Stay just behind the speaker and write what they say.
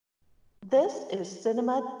This is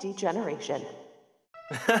cinema degeneration.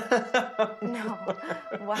 No.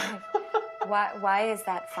 Why is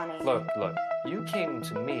that funny? Look, you came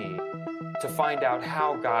to me to find out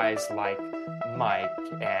how guys like Mike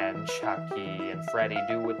and Chucky and Freddy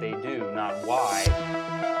do what they do, not why.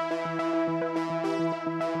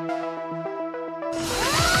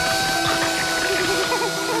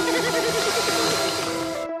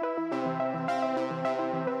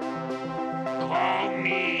 Call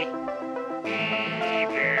me evil.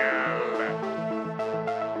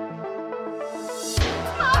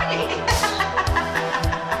 Marty!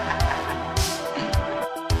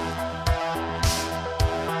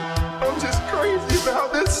 I'm just crazy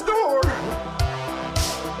about this store.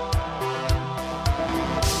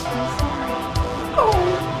 Oh,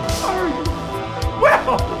 sorry.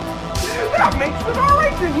 Well, that makes it all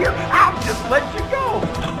right in here. I'll just let you go.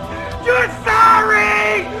 Just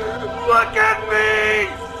sorry! Look at me!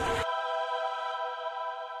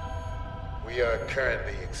 We are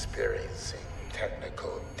currently experiencing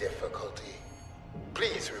technical difficulty.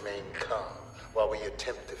 Please remain calm while we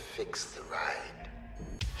attempt to fix the ride.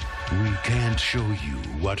 We can't show you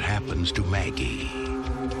what happens to Maggie.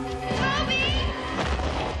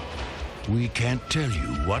 We can't tell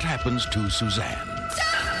you what happens to Suzanne.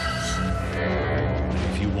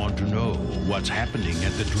 If you want to know what's happening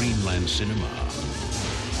at the Dreamland Cinema,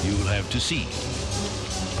 you'll have to see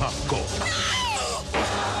Popcorn.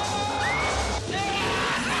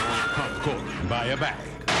 Popcorn, buy a bag.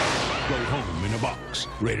 Go home in a box.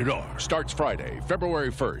 Rated R. Starts Friday,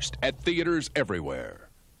 February 1st at theaters everywhere.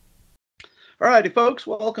 Alrighty, folks,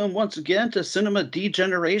 welcome once again to Cinema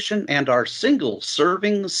Degeneration and our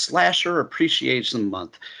single-serving slasher appreciation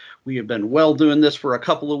month. We have been doing this for a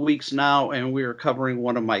couple of weeks now, and we are covering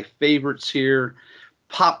one of my favorites here,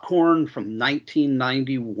 Popcorn from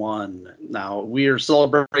 1991. Now, we are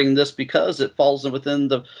celebrating this because it falls within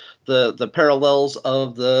the parallels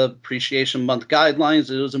of the Appreciation Month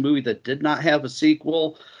guidelines. It was a movie that did not have a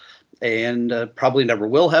sequel, and probably never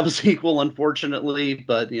will have a sequel, unfortunately.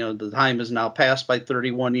 But, the time has now passed by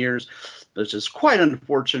 31 years, which is quite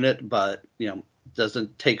unfortunate, but,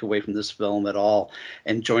 doesn't take away from this film at all.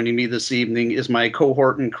 And joining me this evening is my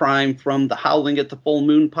cohort in crime from the Howling at the Full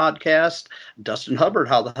Moon podcast, Dustin Hubbard.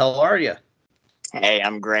 How the hell are you? Hey,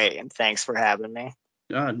 I'm great, and thanks for having me.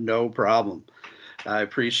 No problem. I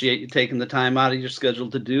appreciate you taking the time out of your schedule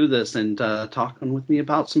to do this and talking with me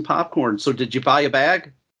about some popcorn. So did you buy a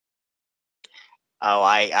bag? Oh,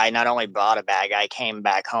 I not only bought a bag, I came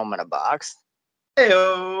back home in a box.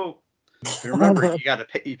 Hey-o! Remember, you got to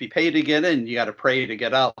pay. If you pay to get in, you got to pray to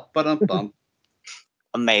get out. But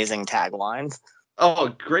Amazing taglines. Oh,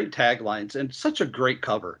 great taglines, and such a great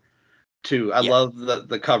cover, too. I love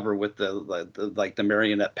the cover with the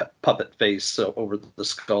marionette puppet face over the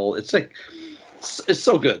skull. It's like it's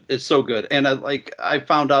so good. It's so good, and I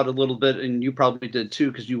found out a little bit, and you probably did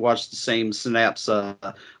too, because you watched the same Synapse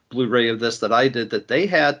Blu-ray of this that I did. That they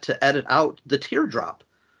had to edit out the teardrop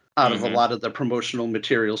out of a lot of the promotional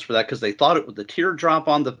materials for that, because they thought the teardrop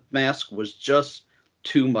on the mask was just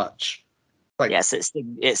too much. Yes,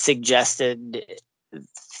 it suggested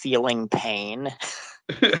feeling pain.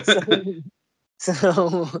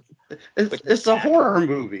 so it's a horror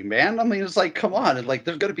movie, man. I mean, it's like, come on,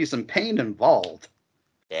 there's going to be some pain involved.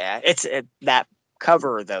 Yeah, that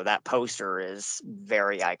cover though, that poster is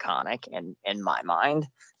very iconic in my mind.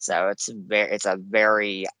 So it's a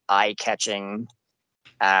very eye-catching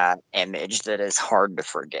image that is hard to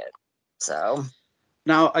forget. So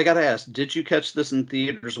now I gotta ask, did you catch this in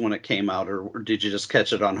theaters when it came out, or did you just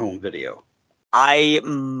catch it on home video? I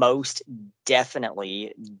most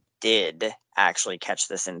definitely did actually catch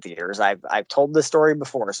this in theaters. I've told this story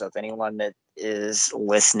before, so if anyone that is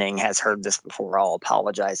listening has heard this before, I'll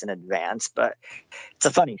apologize in advance, but it's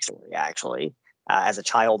a funny story, actually. As a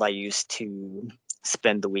child, I used to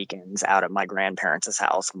spend the weekends out at my grandparents'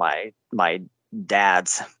 house, my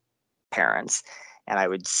dad's parents, and I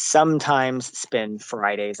would sometimes spend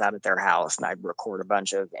Fridays out at their house, and I'd record a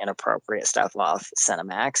bunch of inappropriate stuff off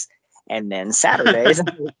Cinemax, and then Saturdays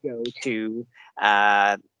I would go to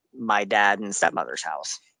my dad and stepmother's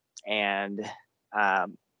house. And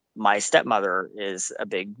my stepmother is a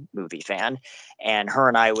big movie fan, and her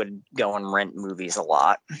and I would go and rent movies a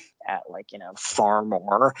lot at Far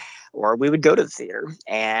More, or we would go to the theater.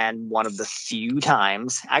 And one of the few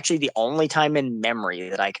times, actually the only time in memory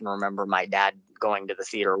that I can remember my dad going to the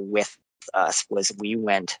theater with us, was we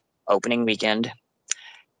went opening weekend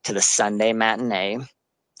to the Sunday matinee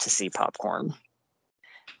to see Popcorn.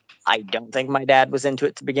 I don't think my dad was into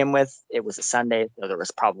it to begin with. It was a Sunday, so there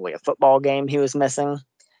was probably a football game he was missing.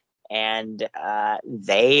 And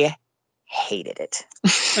they hated it.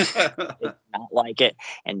 Did not like it.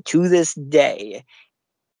 And to this day,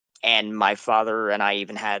 and my father and I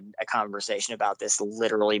even had a conversation about this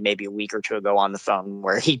literally maybe a week or two ago on the phone,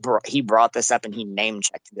 where he brought this up and he name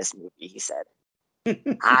checked this movie. He said,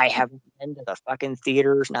 I haven't been to the fucking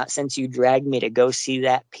theaters not since you dragged me to go see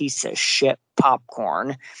that piece of shit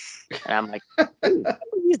Popcorn. And I'm like, dude, that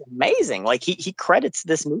movie's amazing. Like he credits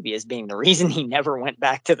this movie as being the reason he never went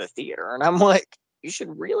back to the theater. And I'm like, you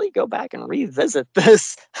should really go back and revisit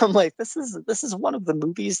this. I'm like, this is one of the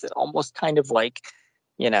movies that almost kind of like,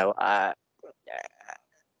 you know, I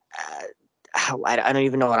don't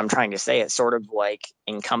even know what I'm trying to say. It sort of like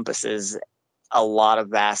encompasses a lot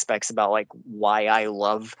of aspects about like why I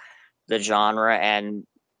love the genre and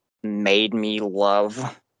made me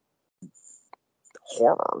love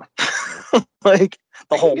horror. Like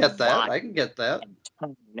the whole I can get that.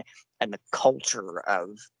 And the culture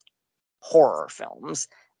of horror films.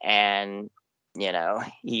 And you know,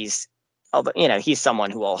 he's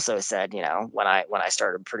someone who also said, you know, when I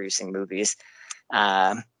started producing movies,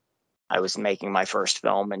 I was making my first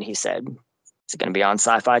film, and he said, "Is it going to be on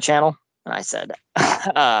Sci-Fi Channel?" And I said,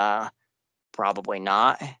 "Probably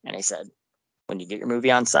not." And he said, "When you get your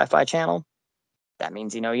movie on Sci-Fi Channel, that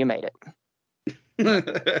means you know you made it."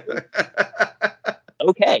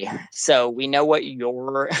 Okay, so we know what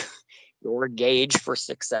your gauge for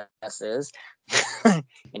success is, and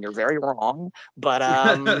you're very wrong. But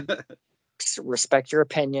respect your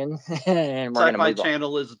opinion, and we're going to move Sci-Fi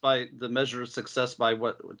Channel is by the measure of success by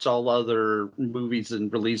what all other movies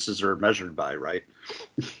and releases are measured by, right?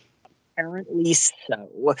 Apparently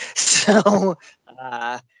so.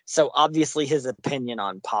 So obviously his opinion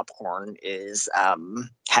on Popcorn is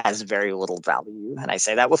has very little value, and I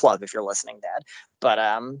say that with love if you're listening, Dad. But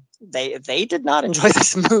they did not enjoy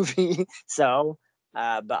this movie. So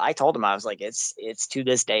but I told him, I was like, it's to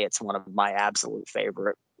this day it's one of my absolute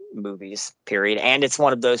favorite movies, period. And it's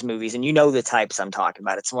one of those movies, and you know the types I'm talking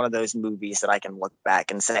about. It's one of those movies that I can look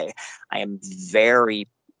back and say I am very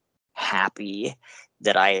happy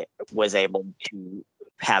that I was able to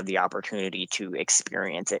have the opportunity to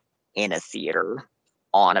experience it in a theater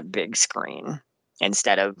on a big screen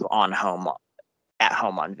instead of at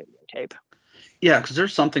home on videotape. Yeah, because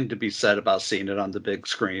there's something to be said about seeing it on the big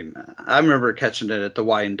screen. I remember catching it at the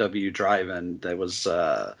Y&W Drive-In that was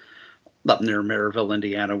up near Maryville,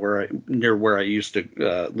 Indiana, near where I used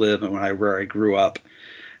to live and where I grew up.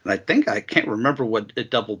 And I can't remember what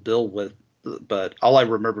it double billed with, but all I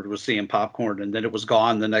remembered was seeing Popcorn, and then it was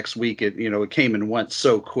gone the next week. It came and went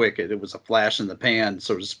so quick. It was a flash in the pan,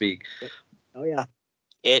 so to speak. Oh yeah,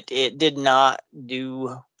 it did not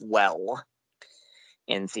do well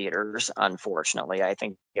in theaters, unfortunately. I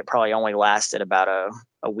think it probably only lasted about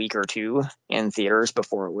a week or two in theaters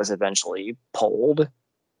before it was eventually pulled.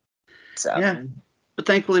 So yeah. But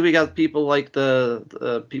thankfully, we got people like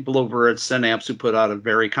the people over at Synapse who put out a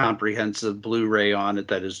very comprehensive Blu-ray on it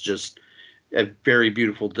that is just a very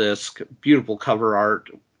beautiful disc, beautiful cover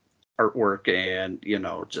artwork, and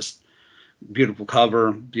just beautiful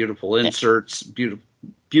cover, beautiful inserts,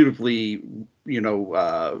 beautifully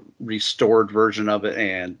restored version of it,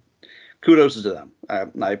 and kudos to them.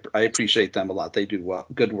 I appreciate them a lot. They do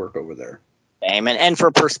good work over there. Amen. And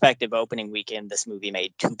for perspective, opening weekend, this movie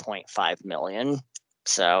made $2.5 million.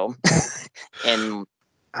 So in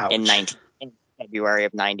February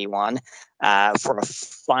of 91, for a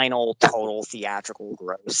final total theatrical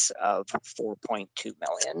gross of $4.2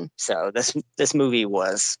 million. So this movie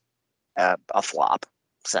was a flop.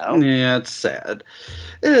 So yeah, it's sad.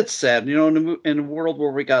 It's sad. In a world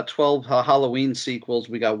where we got 12 Halloween sequels,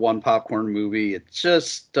 we got one Popcorn movie. It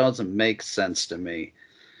just doesn't make sense to me.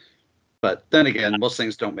 But then again, most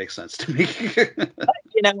things don't make sense to me.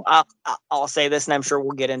 I'll say this, and I'm sure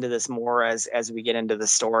we'll get into this more as we get into the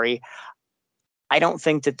story. I don't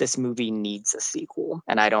think that this movie needs a sequel,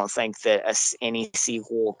 and I don't think that any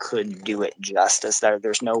sequel could do it justice.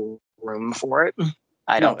 There's no room for it.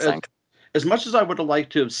 I don't think. As much as I would have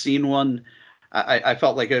liked to have seen one, I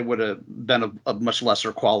felt like it would have been a much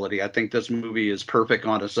lesser quality. I think this movie is perfect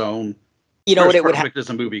on its own. What it would perfect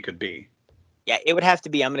as a movie could be. Yeah, it would have to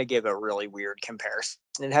be. I'm going to give a really weird comparison.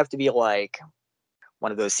 It'd have to be like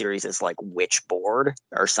one of those series is like Witchboard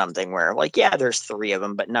or something where there's 3 of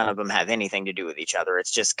them, but none of them have anything to do with each other.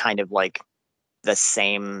 It's just kind of like the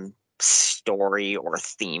same story or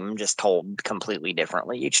theme, just told completely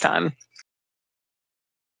differently each time.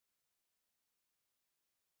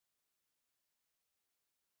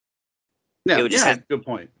 Yeah, it would just have good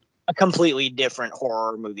point. A completely different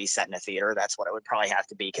horror movie set in a theater. That's what it would probably have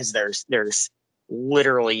to be, because there's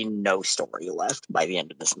literally no story left by the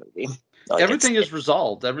end of this movie. Like, Everything is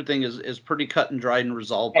resolved. Everything is pretty cut and dried and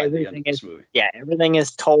resolved by the end of everything this is movie. yeah, everything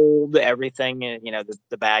is told. Everything, you know,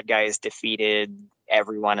 the bad guy is defeated.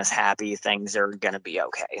 Everyone is happy. Things are gonna be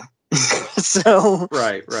okay. So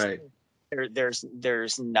Right.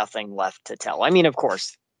 there's nothing left to tell. I mean, of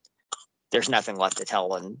course, there's nothing left to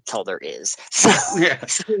tell until there is. So, Yeah.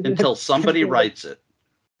 Until somebody writes it.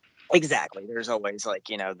 exactly. There's always, like,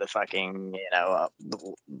 you know, the fucking, you know,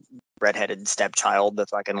 the redheaded stepchild, the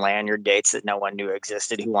fucking lanyard dates that no one knew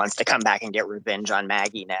existed, who wants to come back and get revenge on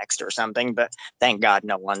Maggie next or something. But thank God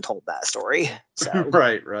no one told that story. So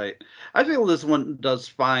Right. I feel this one does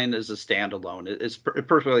fine as a standalone. It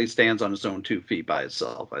perfectly stands on its own 2 feet by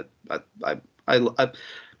itself. I have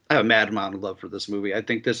a mad amount of love for this movie. I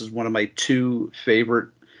think this is one of my 2 favorite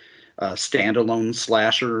standalone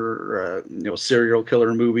slasher, serial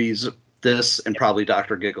killer movies. This and probably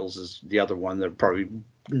Dr. Giggles is the other one. They're probably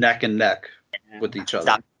neck and neck with each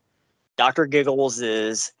other. Dr. Giggles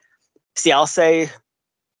is, I'll say,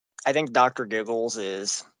 I think Dr. Giggles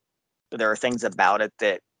is, there are things about it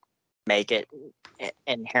that make it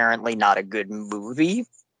inherently not a good movie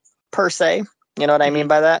per se. You know what I mean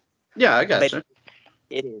by that? Yeah, I gotcha. But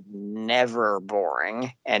it is never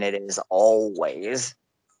boring, and it is always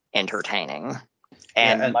entertaining.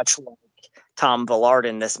 And much like Tom Villard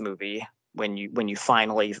in this movie, when you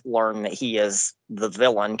finally learn that he is the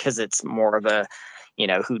villain, because it's more of a, you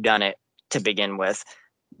know, whodunit to begin with,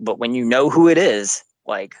 but when you know who it is,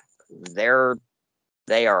 like,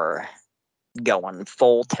 they are going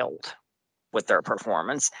full tilt with their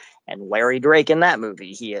performance. And Larry Drake in that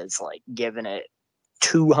movie, he is like giving it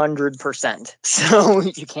 200%. So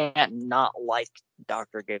you can't not like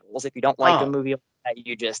Dr. Giggles. If you don't like a movie like that,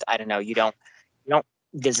 you just, I don't know, you don't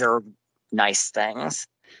deserve nice things.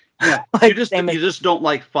 Yeah, Like, you just don't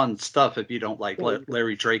like fun stuff if you don't like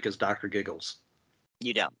Larry Drake as Dr. Giggles.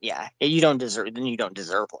 You don't, yeah. You don't deserve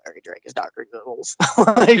Larry Drake as Dr. Giggles.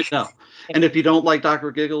 No. And if you don't like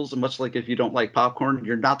Dr. Giggles, and much like if you don't like popcorn,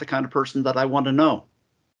 you're not the kind of person that I want to know.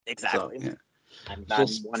 Exactly. So, yeah. I'm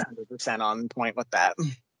 100% on point with that.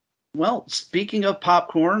 Well, speaking of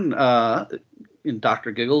popcorn, in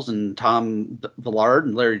Dr. Giggles and Tom Villard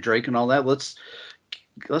and Larry Drake and all that, let's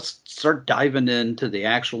start diving into the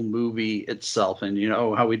actual movie itself. And you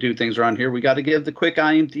know how we do things around here. We got to give the quick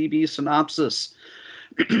IMDb synopsis,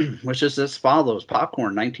 which is as follows.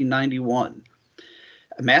 Popcorn, 1991.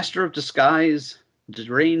 A master of disguise,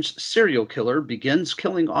 deranged serial killer begins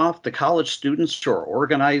killing off the college students who are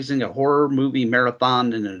organizing a horror movie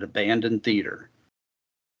marathon in an abandoned theater.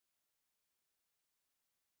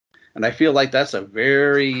 And I feel like that's a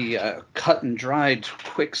very cut and dried,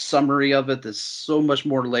 quick summary of it. There's so much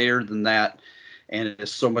more layered than that, and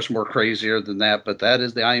it's so much more crazier than that. But that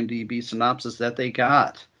is the IMDb synopsis that they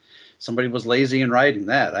got. Somebody was lazy in writing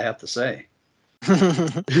that, I have to say.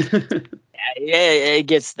 It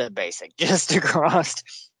gets the basic gist across.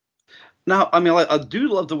 Now, I mean, I do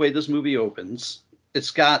love the way this movie opens. It's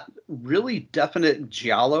got really definite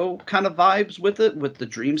giallo kind of vibes with it, with the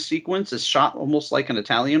dream sequence. It's shot almost like an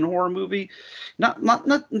Italian horror movie. Not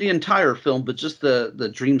the entire film, but just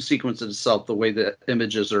the dream sequence itself, the way the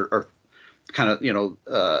images are kind of,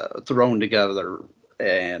 thrown together.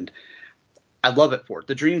 And I love it for it.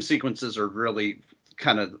 The dream sequences are really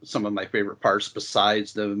kind of some of my favorite parts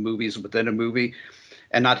besides the movies within a movie.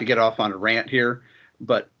 And not to get off on a rant here,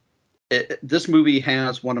 but this movie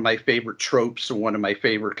has one of my favorite tropes and one of my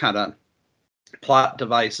favorite kind of plot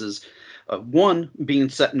devices. One being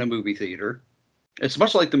set in a movie theater. It's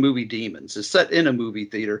much like the movie Demons. It's set in a movie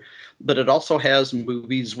theater, but it also has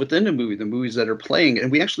movies within a movie, the movies that are playing.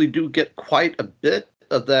 And we actually do get quite a bit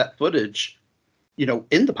of that footage,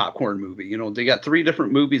 in the Popcorn movie. They got 3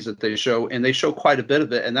 different movies that they show, and they show quite a bit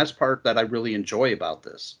of it. And that's part that I really enjoy about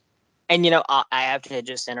this. And, I have to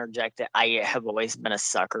just interject that I have always been a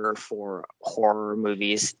sucker for horror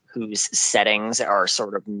movies whose settings are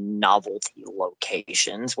sort of novelty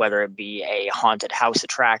locations, whether it be a haunted house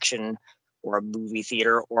attraction or a movie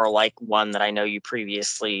theater, or like one that I know you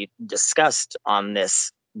previously discussed on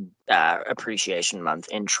this Appreciation Month,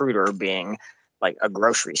 Intruder, being like a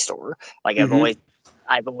grocery store. Like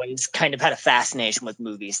I've always kind of had a fascination with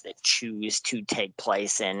movies that choose to take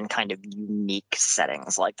place in kind of unique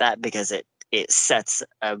settings like that, because it sets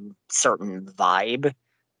a certain vibe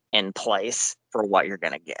in place for what you're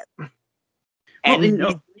going to get. And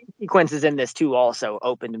the sequences in this too also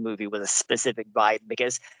opened the movie with a specific vibe,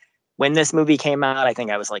 because when this movie came out, I think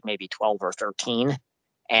I was like maybe 12 or 13.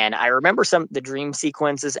 And I remember the dream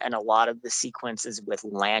sequences and a lot of the sequences with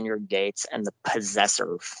Lanyard Dates and the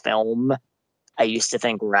Possessor film, I used to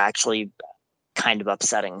think were actually kind of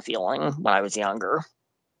upsetting feeling when I was younger.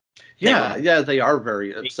 Yeah, they are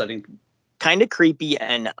very upsetting. Kind of creepy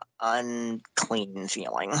and unclean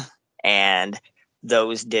feeling. And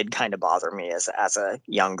those did kind of bother me as a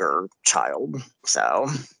younger child. So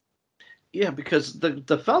yeah, because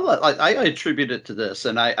the fella, I attribute it to this,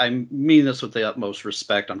 and I mean this with the utmost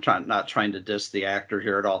respect. I'm not trying to diss the actor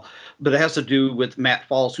here at all, but it has to do with Matt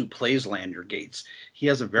Falls, who plays Lanyard Gates. He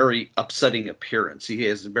has a very upsetting appearance. He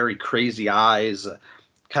has very crazy eyes,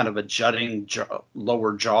 kind of a jutting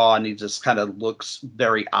lower jaw, and he just kind of looks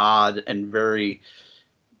very odd and very...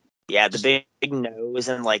 Yeah, the big nose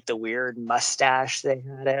and like the weird mustache they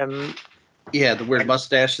had him. Yeah, the weird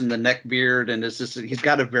mustache and the neck beard, and it's just, he's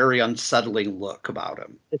got a very unsettling look about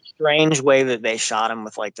him. The strange way that they shot him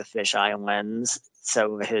with like the fisheye lens,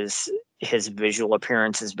 so his visual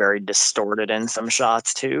appearance is very distorted in some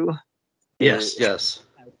shots too. Yes.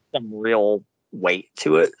 Some real weight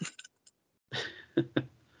to it.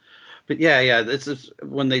 But yeah, this is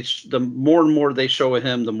when the more and more they show of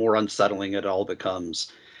him, the more unsettling it all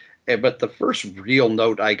becomes. But the first real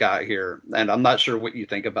note I got here, and I'm not sure what you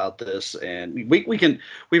think about this, and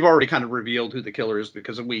we've already kind of revealed who the killer is,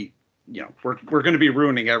 because we're going to be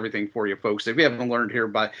ruining everything for you folks. If you haven't learned here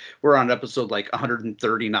we're on episode like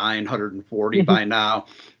 139, 140 by now.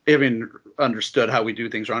 Having understood how we do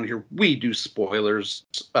things around here, we do spoilers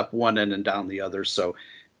up one end and down the other, so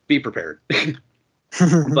be prepared.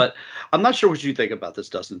 But I'm not sure what you think about this,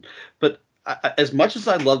 Dustin. But as much as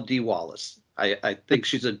I love Dee Wallace, I think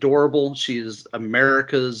she's adorable. She is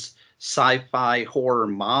America's sci-fi horror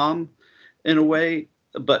mom in a way.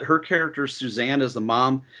 But her character, Suzanne, as the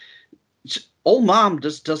mom, old mom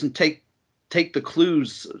just doesn't take the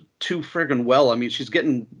clues too friggin' well. I mean, she's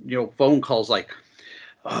getting phone calls like,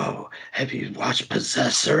 "Oh, have you watched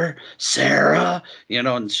Possessor, Sarah?"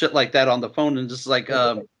 And shit like that on the phone, and just like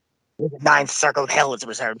The ninth circle of hell is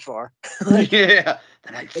reserved for. Yeah,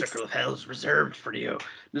 the ninth circle of hell is reserved for you.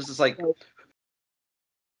 This is like,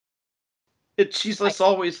 she's just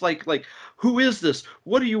always like, who is this?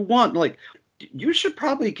 What do you want? Like, you should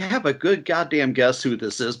probably have a good goddamn guess who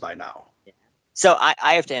this is by now. So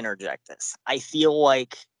I have to interject this. I feel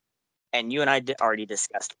like, and you and I already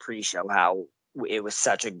discussed pre-show how it was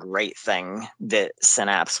such a great thing that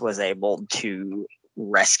Synapse was able to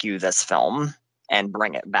rescue this film and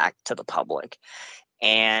bring it back to the public.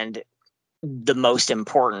 And the most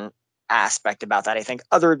important aspect about that, I think,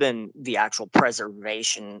 other than the actual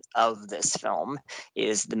preservation of this film,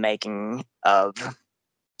 is the making of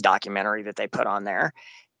documentary that they put on there,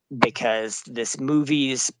 because this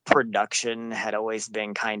movie's production had always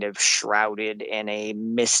been kind of shrouded in a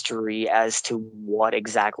mystery as to what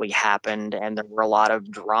exactly happened, and there were a lot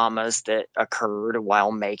of dramas that occurred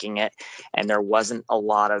while making it, and there wasn't a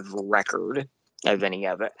lot of record of any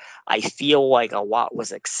of it. I feel like a lot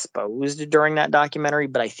was exposed during that documentary,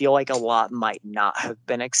 but I feel like a lot might not have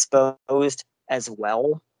been exposed as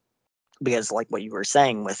well, because like what you were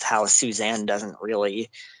saying with how Suzanne doesn't really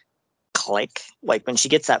click, like when she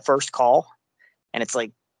gets that first call, and it's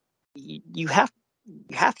like you have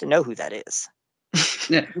to know who that is.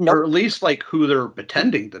 Yeah, or at least like who they're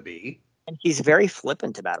pretending to be. And she's very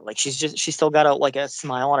flippant about it. Like she's still got a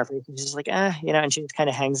smile on her face. She's just like, and she just kind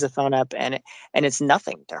of hangs the phone up, and it's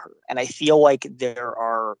nothing to her. And I feel like there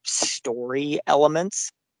are story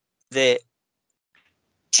elements that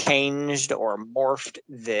changed or morphed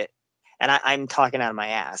that, and I'm talking out of my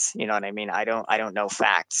ass, you know what I mean? I don't know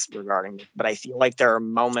facts regarding it, but I feel like there are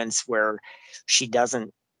moments where she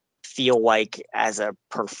doesn't feel like, as a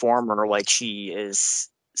performer, like she is,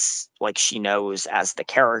 like she knows as the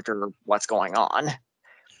character what's going on.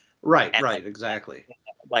 Right, exactly.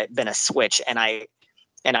 Like been a switch, and I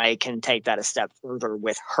can take that a step further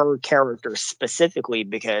with her character specifically,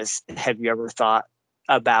 because have you ever thought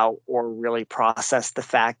about or really processed the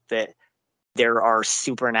fact that there are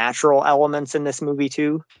supernatural elements in this movie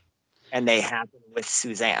too, and they happen with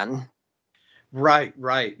Suzanne? Right.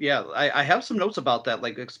 Yeah, I have some notes about that,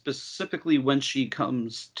 like specifically when she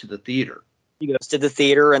comes to the theater. She goes to the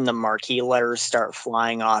theater and the marquee letters start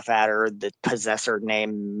flying off at her. The possessor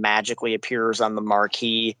name magically appears on the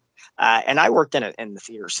marquee. And I worked in the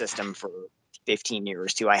theater system for 15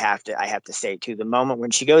 years too. I have to say too, the moment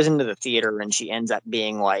when she goes into the theater and she ends up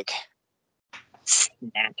being like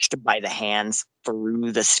snatched by the hands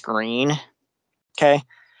through the screen. Okay.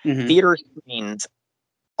 Mm-hmm. Theater screens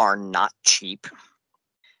are not cheap.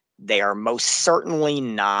 They are most certainly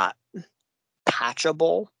not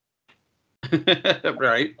patchable.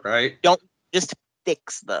 Right. Don't just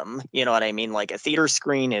fix them. You know what I mean? Like a theater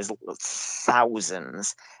screen is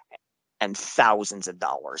thousands and thousands of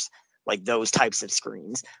dollars. like those types of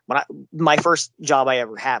screens. My first job I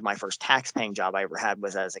ever had, my first tax-paying job I ever had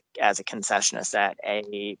was as a concessionist at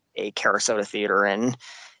a Sarasota theater in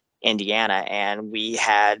Indiana, and we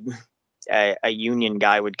had a union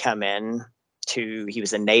guy would come in he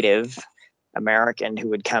was a Native American who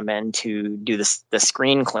would come in to do the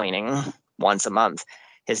screen cleaning once a month.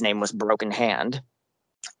 His name was Broken Hand,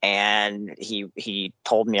 and he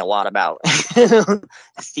told me a lot about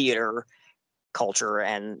theater culture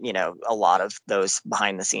and, you know, a lot of those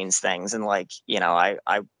behind the scenes things. And like, you know, I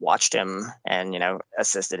watched him and, you know,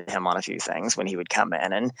 assisted him on a few things when he would come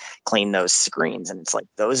in and clean those screens. And it's like,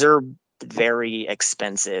 those are very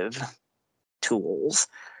expensive tools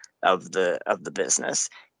of the business.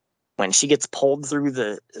 When she gets pulled through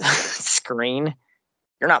the screen,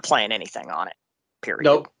 you're not playing anything on it, period.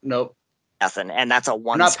 Nope. Nothing. And that's a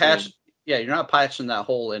one screen. You're not patching that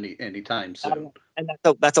hole anytime soon. And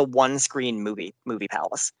that's a one screen movie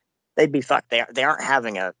palace. They'd be fucked. They aren't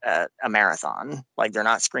having a marathon. Like, they're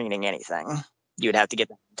not screening anything. You'd have to get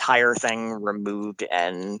the entire thing removed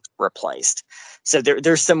and replaced. So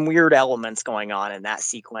there's some weird elements going on in that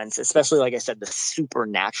sequence, especially, like I said, the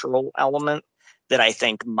supernatural element that I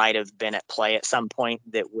think might have been at play at some point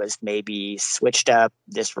that was maybe switched up,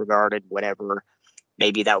 disregarded, whatever.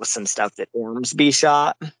 Maybe that was some stuff that Ormsby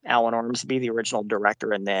shot, Alan Ormsby, the original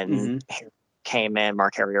director, and then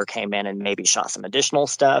Mark Harrier came in and maybe shot some additional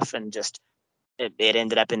stuff, and just it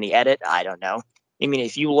ended up in the edit. I don't know. I mean,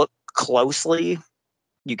 if you look closely,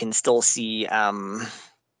 you can still see was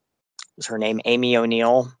her name Amy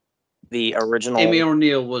O'Neill, the original. Amy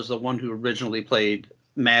O'Neill was the one who originally played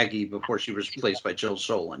Maggie before she was replaced by Jill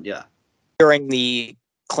Solon. Yeah. During the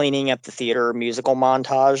cleaning up the theater musical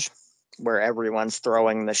montage, where everyone's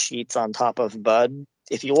throwing the sheets on top of Bud,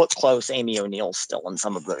 if you look close, Amy O'Neill's still in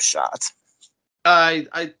some of those shots. I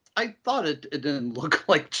thought it didn't look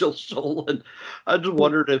like Jill Solon. I just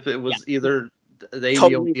wondered if it was either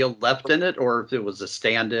Amy O'Neill left in it or if it was a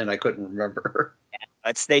stand-in. I couldn't remember.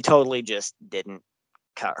 Yeah, they totally just didn't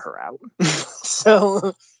cut her out.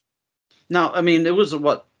 So now, I mean, it was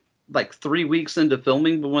like 3 weeks into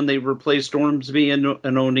filming, but when they replaced Ormsby and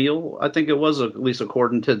O'Neill, I think it was, at least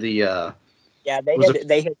according to the. Yeah,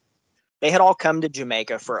 they had all come to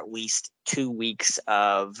Jamaica for at least 2 weeks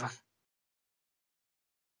of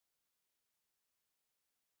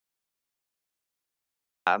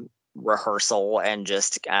rehearsal and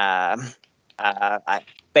just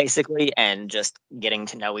basically, and just getting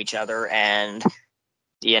to know each other and,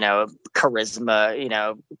 you know, charisma, you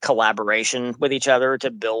know, collaboration with each other to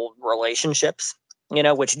build relationships, you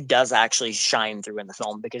know, which does actually shine through in the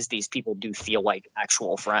film because these people do feel like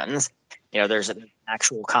actual friends. You know, there's an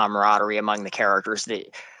actual camaraderie among the characters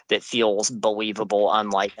that feels believable,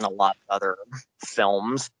 unlike in a lot of other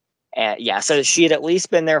films. Yeah, so she had at least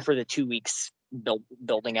been there for the 2 weeks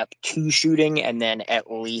building up to shooting, and then at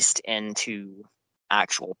least into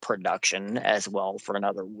actual production as well for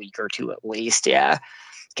another week or two at least. Yeah,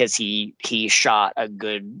 because he shot a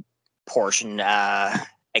good portion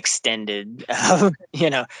extended, you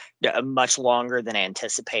know, much longer than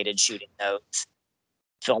anticipated shooting those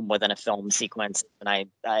film within a film sequence, and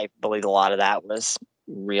I believe a lot of that was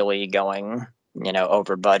really going, you know,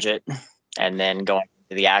 over budget, and then going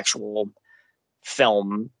to the actual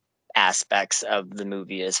film aspects of the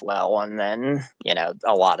movie as well, and then, you know,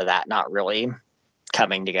 a lot of that not really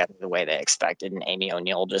coming together the way they expected, and Amy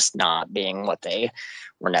O'Neill just not being what they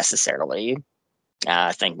were necessarily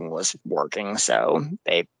thinking was working. So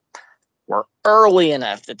they were early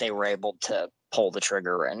enough that they were able to pull the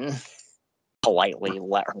trigger and politely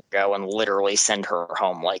let her go and literally send her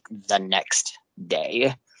home like the next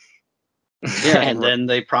day. Yeah, and then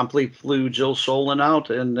they promptly flew Jill Solon out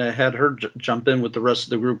and had her jump in with the rest of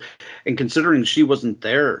the group. And considering she wasn't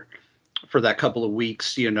there for that couple of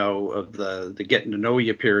weeks, you know, of the getting to know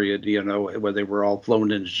you period, you know, where they were all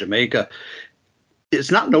flown into Jamaica, it's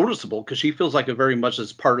not noticeable because she feels like a very much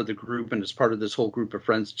as part of the group and as part of this whole group of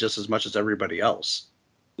friends just as much as everybody else.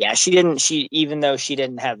 Yeah, even though she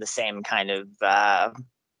didn't have the same kind of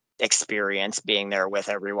experience being there with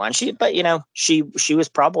everyone, but you know, she was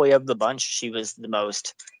probably of the bunch, she was the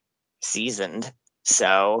most seasoned,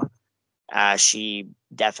 so she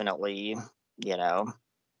definitely, you know,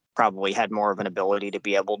 probably had more of an ability to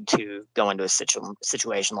be able to go into a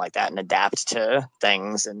situation like that and adapt to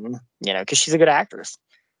things, and, you know, because she's a good actress.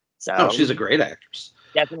 So she's a great actress.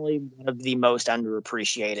 Definitely one of the most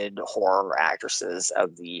underappreciated horror actresses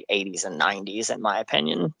of the 80s and 90s, in my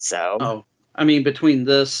opinion. So, I mean, between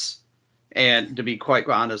this and, to be quite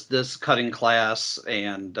honest, this Cutting Class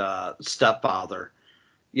and Stepfather,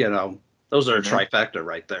 you know, those are a trifecta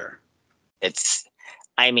right there.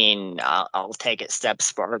 I mean, I'll take it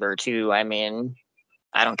steps further too. I mean,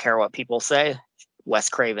 I don't care what people say. Wes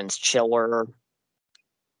Craven's Chiller,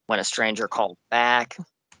 When a Stranger Called Back,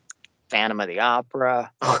 Phantom of the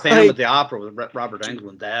Opera. Oh, Phantom of the Opera with Robert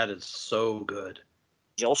Englund. That is so good.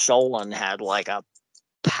 Jill Schoelen had like a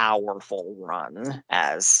powerful run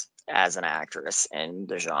as an actress in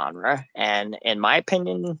the genre, and in my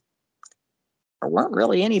opinion, there weren't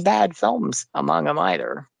really any bad films among them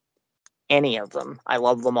either. Any of them, I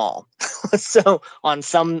love them all. So on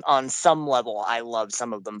some level, I love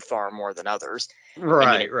some of them far more than others.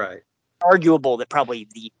 Right, right. Arguable that probably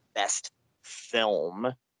the best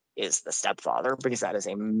film is The Stepfather, because that is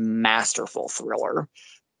a masterful thriller.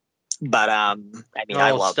 But I mean,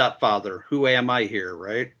 I love Stepfather. Who am I here,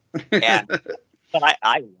 right? Yeah. But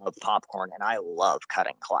I love Popcorn and I love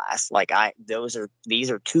Cutting Class. Like these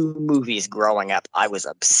are two movies growing up. I was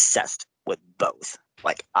obsessed with both.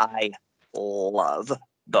 Like I love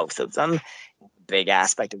both of them. Big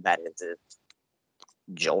aspect of that is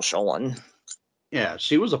Jill Schoelen. Yeah,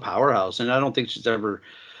 she was a powerhouse, and I don't think she's ever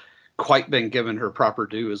quite been given her proper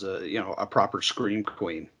due as a proper scream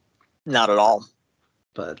queen. Not at all.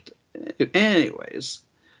 But anyways,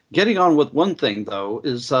 getting on with one thing though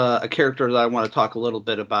is a character that I want to talk a little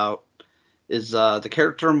bit about is the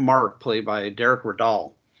character Mark, played by Derek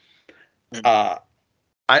Riddall.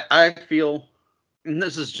 I feel, and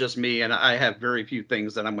this is just me, and I have very few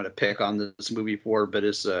things that I'm going to pick on this movie for, but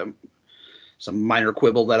it's some minor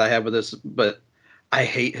quibble that I have with this. But I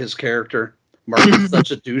hate his character. Mark is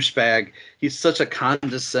such a douchebag. He's such a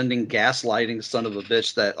condescending, gaslighting son of a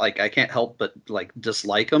bitch that like I can't help but like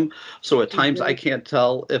dislike him. So at times I can't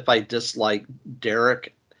tell if I dislike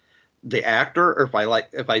Derek, the actor, or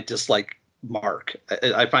if I dislike Mark.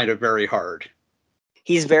 I find it very hard.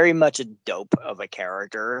 He's very much a dope of a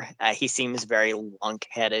character. He seems very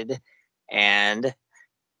lunk-headed, and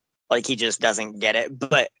like he just doesn't get it.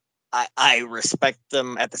 But I respect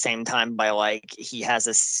them at the same time by like he has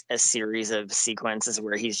a series of sequences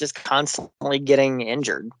where he's just constantly getting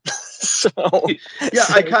injured. Yeah,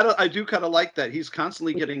 I do kind of like that. He's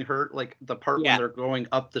constantly getting hurt. Like the part when they're going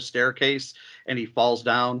up the staircase and he falls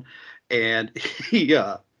down, and he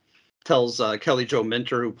tells Kelly Jo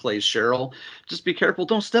Minter, who plays Cheryl, just be careful,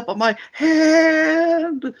 don't step on my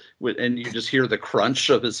hand. And you just hear the crunch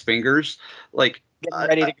of his fingers. Like getting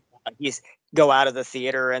ready to go out of the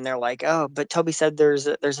theater, and they're like, "Oh, but Toby said there's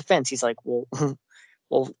a fence." He's like,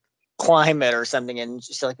 "Well, climb it or something." And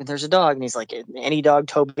she's like, "But there's a dog." And he's like, "Any dog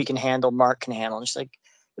Toby can handle, Mark can handle." And she's like,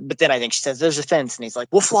 but then I think she says, "There's a fence," and he's like,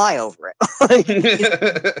 "We'll fly over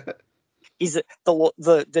it." He's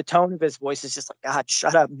the tone of his voice is just like, "God,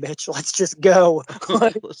 shut up, bitch. Let's just go."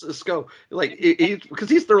 Let's just go. Like, because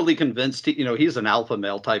he's thoroughly convinced. He's an alpha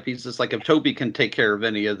male type. He's just like, if Toby can take care of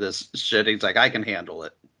any of this shit, he's like, I can handle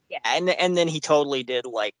it. Yeah, and then he totally did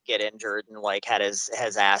like get injured and like had his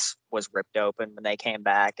ass was ripped open when they came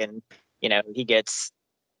back, and he gets,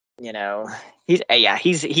 he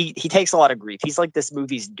takes a lot of grief. He's like this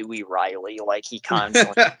movie's Dewey Riley, like he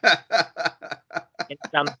constantly in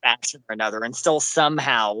some fashion or another, and still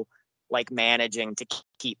somehow like managing to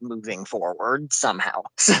keep moving forward somehow.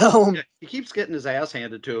 So he keeps getting his ass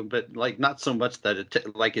handed to him, but like not so much that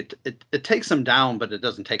it takes him down, but it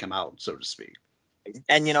doesn't take him out, so to speak.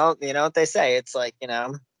 And you know what they say, it's like,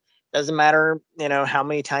 doesn't matter, how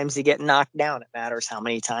many times you get knocked down, it matters how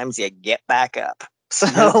many times you get back up.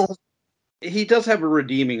 So he does have a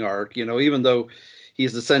redeeming arc, even though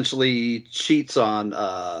he's essentially cheats on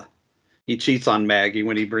Maggie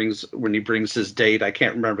when he brings his date. I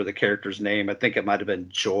can't remember the character's name. I think it might have been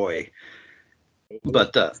Joy.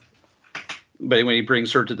 But when he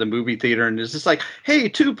brings her to the movie theater and it's just like, "Hey,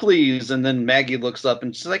 2 please," and then Maggie looks up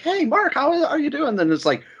and she's like, "Hey, Mark, how are you doing?" And then it's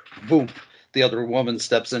like, boom, the other woman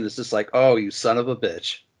steps in. It's just like, "Oh, you son of a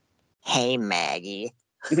bitch." Hey, Maggie.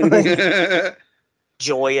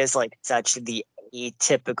 Joy is like such the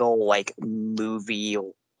atypical like movie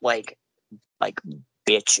like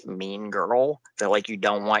bitch mean girl that like you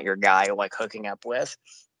don't want your guy like hooking up with.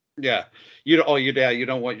 Yeah, you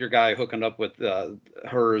don't want your guy hooking up with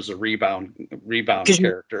her as a rebound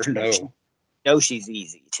character. No, she's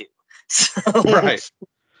easy too. So, right.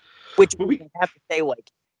 Which I have to say,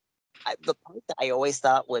 like, the part that I always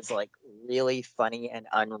thought was like really funny and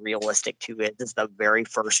unrealistic to it is the very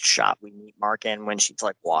first shot we meet Mark in when she's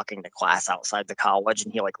like walking to class outside the college,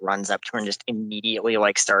 and he like runs up to her and just immediately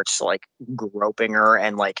like starts like groping her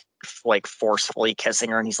and like forcefully kissing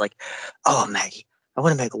her, and he's like, "Oh, Maggie, I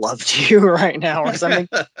want to make love to you right now," or something.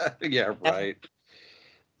 Yeah, right.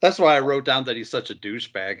 That's why I wrote down that he's such a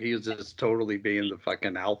douchebag. He's just totally being the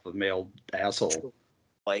fucking alpha male asshole.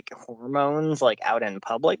 like hormones like out in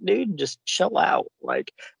public, dude, just chill out.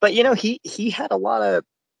 Like, but you know, he had a lot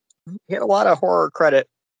of horror credit.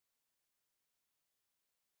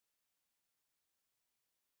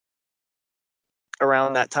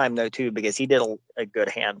 Around that time though too, because he did a good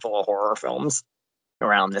handful of horror films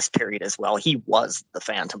around this period as well. He was the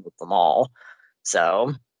Phantom of them all.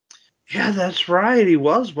 So yeah, that's right. He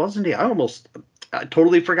was, wasn't he? I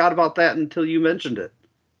totally forgot about that until you mentioned it.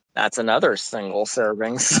 That's another single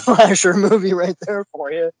serving slasher movie right there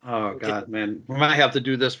for you. Oh God, man, we might have to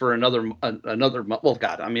do this for another month. Well,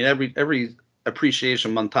 God, I mean, every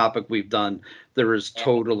appreciation month topic we've done, there is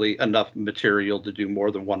totally enough material to do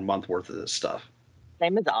more than 1 month worth of this stuff.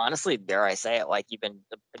 Same as, honestly, dare I say it, like even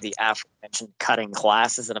the aforementioned Cutting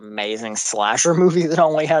Class is an amazing slasher movie that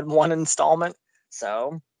only had one installment.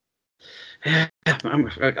 So yeah,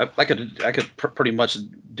 I could pretty much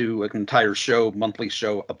do an entire monthly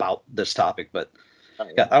show about this topic, but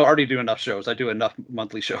yeah, I already do enough shows. I do enough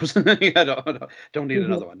monthly shows. I don't need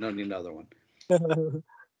another one. Don't need another one.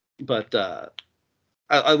 But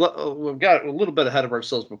we've got a little bit ahead of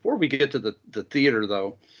ourselves. Before we get to the theater,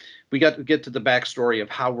 though, we got to get to the backstory of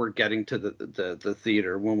how we're getting to the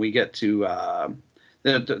theater. When we get to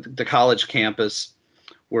the college campus,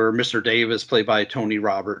 where Mr. Davis, played by Tony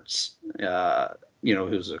Roberts,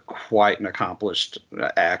 who's quite an accomplished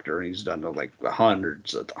actor, and he's done like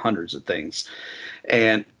hundreds of things.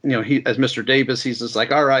 And he, as Mr. Davis, he's just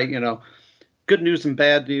like, all right, good news and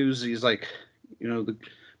bad news. He's like, the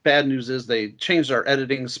bad news is they changed our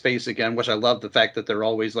editing space again, which I love the fact that they're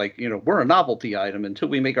always like, we're a novelty item. Until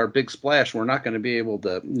we make our big splash, we're not going to be able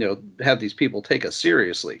to, have these people take us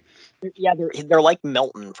seriously. Yeah, they're like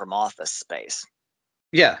Milton from Office Space.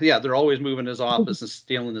 Yeah, they're always moving his office and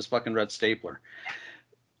stealing his fucking red stapler.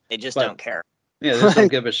 They just don't care. Yeah, they just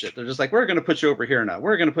don't give a shit. They're just like, we're going to put you over here now.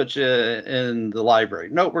 We're going to put you in the library.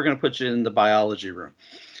 No, we're going to put you in the biology room.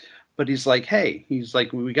 But he's like, hey,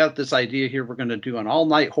 we got this idea here. We're going to do an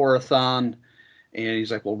all-night horror-thon. And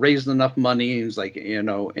he's like, we'll raise enough money. And he's like, and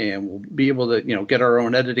we'll be able to, get our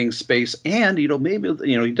own editing space. And, maybe,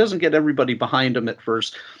 he doesn't get everybody behind him at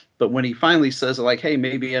first. But when he finally says, like, hey,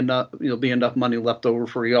 maybe there'll be enough money left over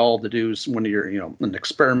for y'all to do one of your, an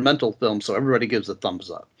experimental film. So everybody gives a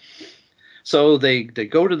thumbs up. So they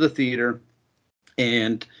go to the theater,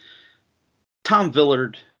 and Tom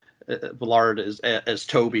Villard as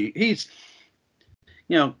Toby. He's,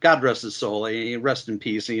 God rest his soul. Rest in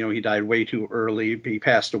peace. He died way too early. He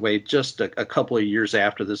passed away just a couple of years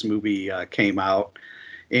after this movie came out.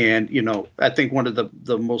 And, I think one of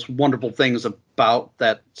the most wonderful things about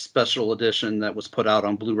that special edition that was put out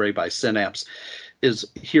on Blu-ray by Synapse is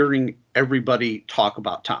hearing everybody talk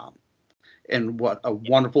about Tom and what a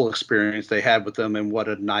wonderful experience they had with him and what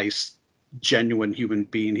a nice, genuine human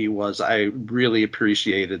being he was. I really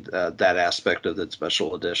appreciated that aspect of that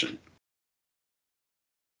special edition.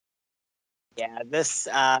 Yeah, this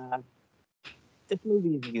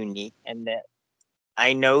movie is unique in that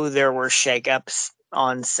I know there were shakeups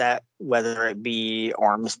on set, whether it be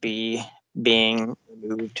Ormsby being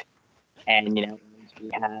removed, and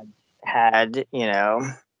Ormsby had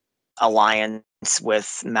alliance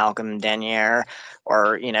with Malcolm Denier,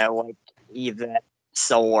 or like Yvette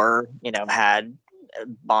Solar, had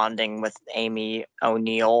bonding with Amy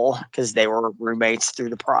O'Neill because they were roommates through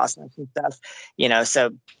the process and stuff,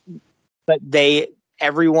 so, but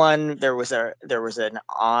everyone, there was an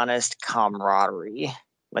honest camaraderie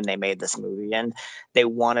when they made this movie, and they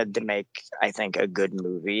wanted to make, I think, a good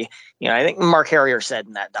movie. I think Mark Harrier said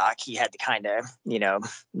in that doc he had to kind of,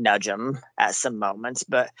 nudge him at some moments,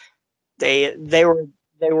 but they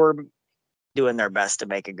were doing their best to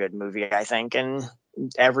make a good movie, I think, and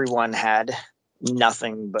everyone had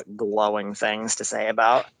nothing but glowing things to say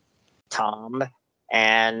about Tom.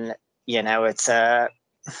 And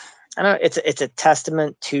it's a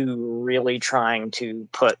testament to really trying to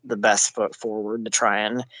put the best foot forward to try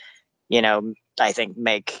and, I think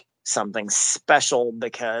make something special,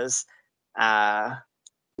 because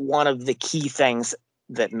one of the key things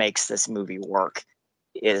that makes this movie work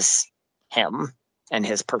is him and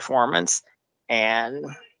his performance. And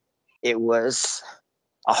it was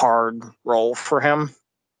a hard role for him,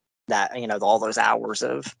 that, all those hours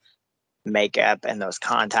of makeup and those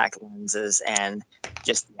contact lenses and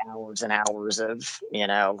just the hours and hours of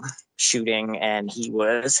shooting, and he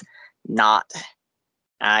was not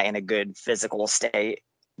in a good physical state.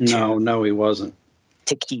 No, he wasn't,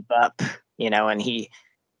 to keep up,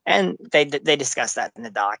 and they discussed that in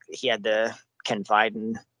the doc. He had to confide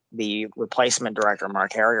in the replacement director,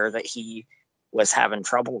 Mark Harrier, that he was having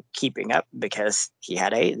trouble keeping up because he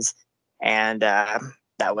had AIDS, and that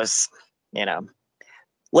was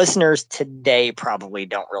listeners today probably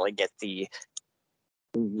don't really get the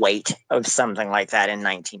weight of something like that in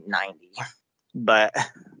 1990. But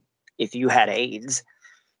if you had AIDS,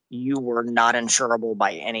 you were not insurable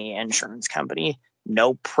by any insurance company.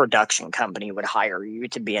 No production company would hire you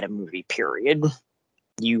to be in a movie, period.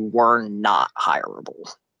 You were not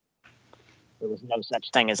hireable. There was no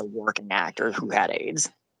such thing as a working actor who had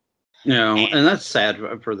AIDS. And that's sad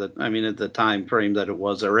for at the time frame that it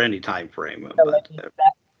was, or any time frame. But,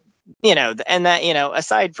 and that,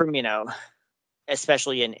 aside from,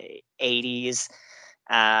 especially in 80s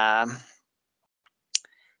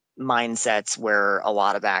mindsets where a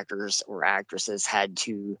lot of actors or actresses had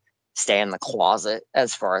to stay in the closet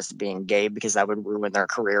as far as being gay because that would ruin their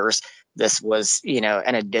careers. This was,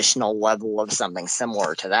 an additional level of something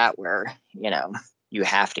similar to that where, you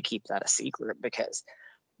have to keep that a secret because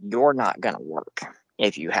you're not going to work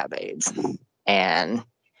if you have AIDS. And,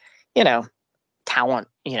 talent,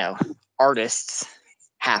 artists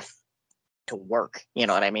have to work, you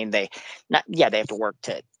know what I mean? They have to work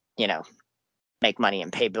to, make money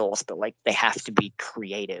and pay bills, but like they have to be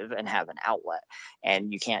creative and have an outlet.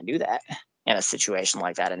 And you can't do that in a situation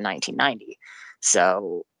like that in 1990.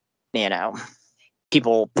 So,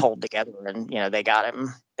 people pulled together and, they got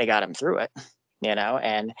him through it,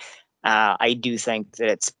 and I do think that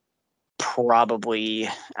it's probably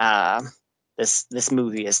this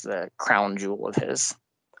movie is the crown jewel of his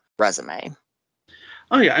resume.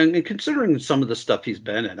 Oh yeah, I mean, considering some of the stuff he's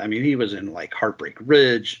been in, I mean, he was in like Heartbreak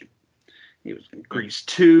Ridge, he was in Grease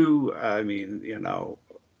 2. I mean,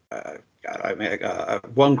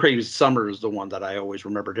 One Crazy Summer is the one that I always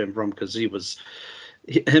remembered him from because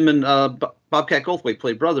him and Bobcat Goldthwait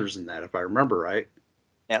played brothers in that, if I remember right.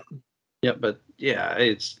 Yep. Yeah, but yeah,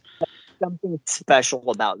 it's something special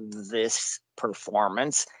about this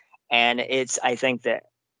performance, and I think that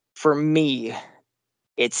for me,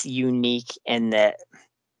 it's unique in that.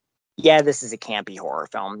 Yeah, this is a campy horror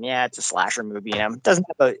film. Yeah, it's a slasher movie. It doesn't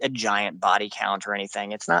have a giant body count or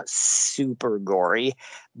anything. It's not super gory,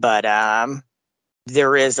 but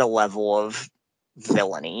there is a level of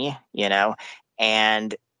villainy,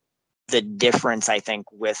 and the difference, I think,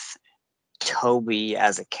 with Toby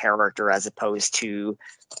as a character as opposed to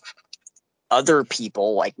other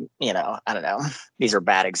people, like, I don't know, these are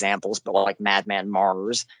bad examples, but like Madman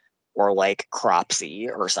Mars or like Cropsy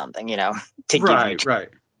or something, to give you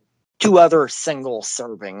two other single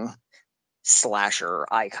serving slasher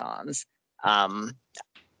icons. And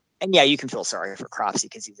yeah, you can feel sorry for Cropsy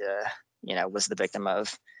because he's was the victim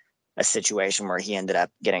of a situation where he ended up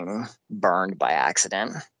getting burned by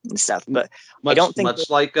accident and stuff. But I don't think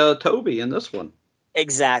like Toby in this one.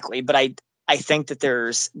 Exactly. But I think that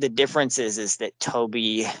the difference is that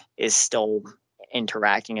Toby is still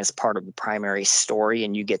interacting as part of the primary story,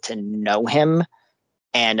 and you get to know him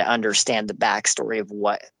and understand the backstory of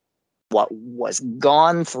what was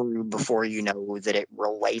gone through before you know that it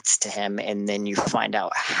relates to him, and then you find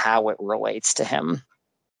out how it relates to him.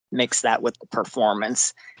 Mix that with the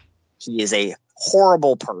performance. He is a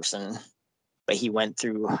horrible person, but he went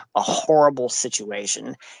through a horrible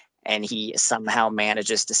situation, and he somehow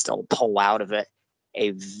manages to still pull out of it a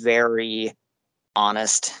very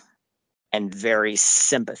honest and very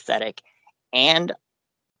sympathetic and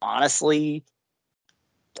honestly,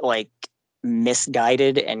 like,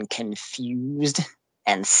 misguided and confused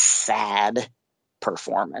and sad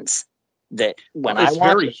performance that when it's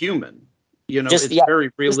very human, very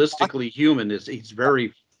realistically human. He's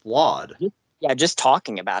very flawed. Yeah, just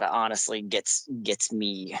talking about it honestly gets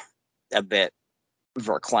me a bit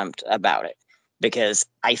verklempt about it because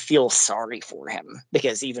I feel sorry for him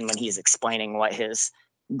because even when he's explaining what his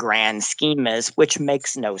grand scheme is, which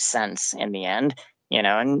makes no sense in the end,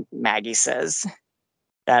 and Maggie says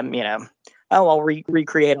that, I'll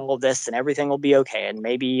recreate all of this and everything will be okay. And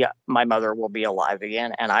maybe my mother will be alive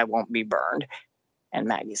again and I won't be burned. And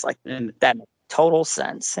Maggie's like, that makes total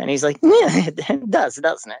sense. And he's like, yeah, it does,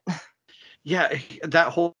 doesn't it? Yeah, that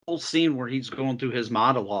whole scene where he's going through his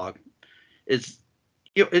monologue is,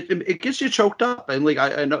 it gets you choked up. And like,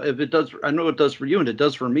 I know if it does, I know it does for you and it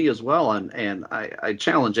does for me as well. And I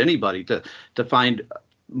challenge anybody to find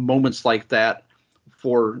moments like that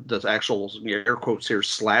for the actual air quotes here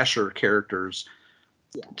slasher characters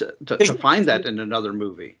to find that in another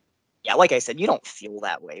movie. Yeah, like I said, you don't feel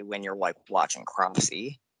that way when you're like watching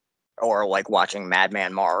Cropsy or like watching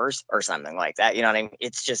Madman Mars or something like that. You know what I mean?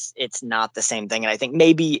 It's not the same thing. And I think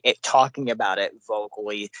maybe talking about it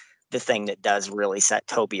vocally, the thing that does really set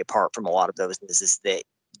Toby apart from a lot of those is that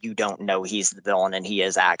you don't know he's the villain and he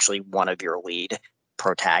is actually one of your lead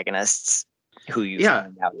protagonists who you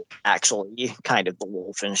find out is actually kind of the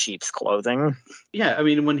wolf in sheep's clothing. Yeah, I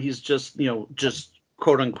mean, when he's just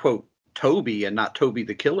quote unquote Toby and not Toby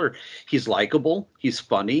the Killer, he's likable, he's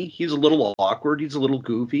funny, he's a little awkward, he's a little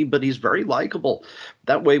goofy, but he's very likable.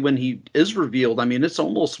 That way, when he is revealed, I mean, it's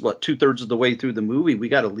almost 2/3 of the way through the movie. We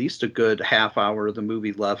got at least a good half hour of the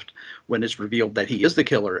movie left when it's revealed that he is the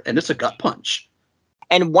killer, and it's a gut punch.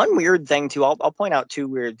 And one weird thing too, I'll point out two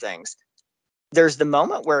weird things. There's the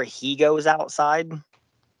moment where he goes outside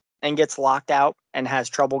and gets locked out and has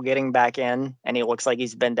trouble getting back in, and he looks like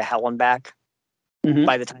he's been to hell and back. Mm-hmm.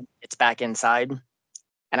 By the time it's back inside.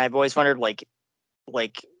 And I've always wondered, like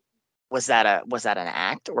was that an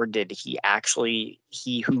act, or did he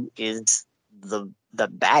who is the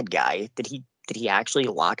bad guy, did he actually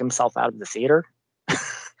lock himself out of the theater?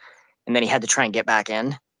 And then he had to try and get back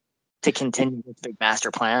in to continue with the big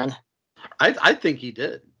master plan? I think he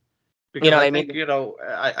did. Because you know what I mean?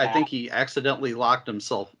 I think he accidentally locked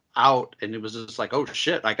himself out, and it was just like, oh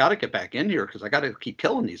shit, I got to get back in here because I got to keep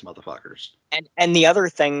killing these motherfuckers. And the other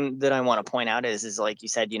thing that I want to point out is like you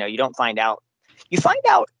said, you don't find out. You find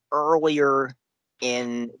out earlier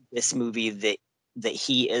in this movie that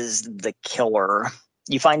he is the killer.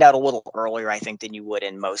 You find out a little earlier, I think, than you would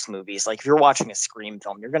in most movies. Like if you're watching a Scream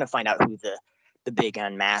film, you're going to find out who the big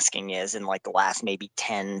unmasking is in like the last maybe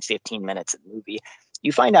 10, 15 minutes of the movie.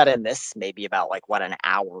 You find out in this maybe about an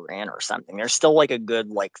hour in or something. There's still like a good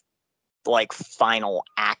like final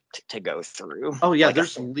act to go through. Oh yeah,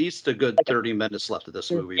 there's at least a good 30 minutes left of this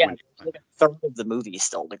movie. Yeah, like a third of the movie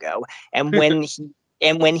still to go. And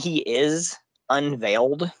when he is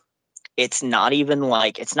unveiled, it's not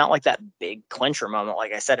like that big clincher moment,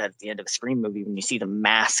 like I said at the end of a Scream movie, when you see the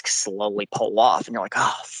mask slowly pull off and you're like,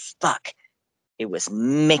 oh fuck, it was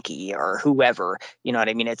Mickey or whoever. You know what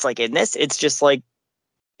I mean? It's like in this, it's just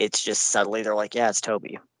subtly they're like, yeah, it's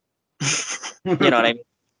Toby. You know what I mean?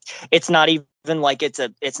 It's not even like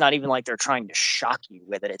they're trying to shock you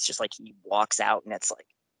with it. It's just like he walks out and it's like,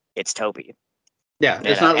 it's Toby. Yeah,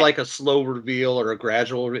 it's not like a slow reveal or a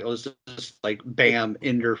gradual reveal. It's just like bam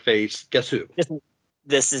in your face. Guess who?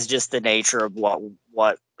 This is just the nature of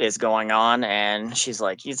what is going on. And he's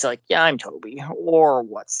like, yeah, I'm Toby, or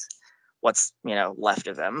what's left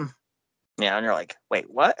of him. Yeah, and you're like, wait,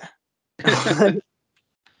 what?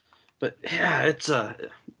 But yeah, it's a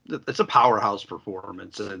powerhouse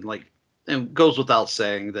performance, and it goes without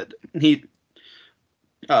saying that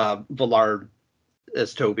Villard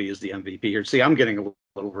as Toby is the MVP here. See, I'm getting a little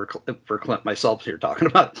over for Clint myself here talking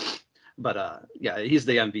about it. But yeah, he's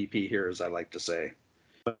the MVP here, as I like to say.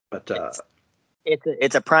 But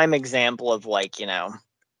it's a prime example of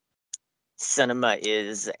cinema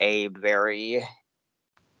is a very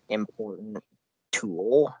important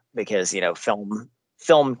tool because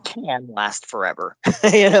film can last forever,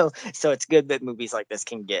 so it's good that movies like this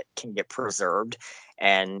can get preserved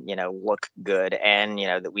and look good, and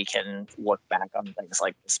that we can look back on things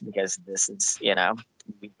like this because this is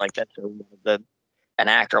like that. An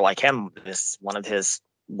actor like him, this one of his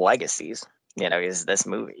legacies, is this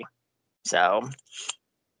movie. So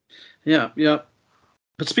yeah.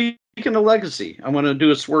 But speaking of legacy, I want to do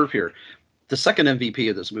a swerve here. The second MVP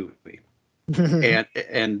of this movie,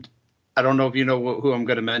 and I don't know if you know who I'm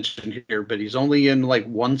going to mention here, but he's only in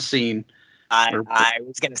one scene. I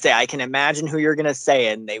was going to say, I can imagine who you're going to say,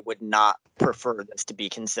 and they would not prefer this to be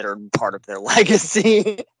considered part of their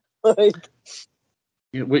legacy. Would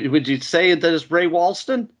you say that it's Ray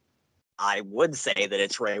Walston? I would say that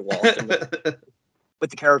it's Ray Walston. With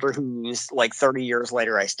the character who's 30 years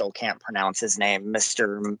later, I still can't pronounce his name,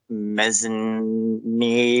 Mr.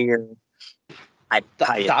 Mezzanine.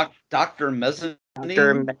 Dr. Mezzanine.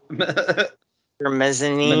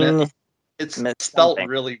 Mezzanine. It's spelled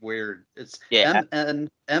really weird. It's M-N.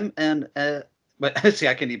 But see,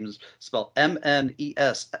 I can't even spell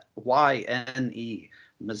M-N-E-S-Y-N-E.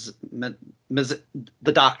 The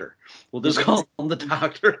doctor. We'll just call him the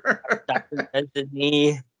doctor. Dr.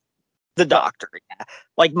 Mezzanine. The doctor. Yeah.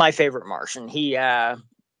 Like my favorite Martian. He a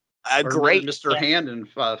great Mr. Hand in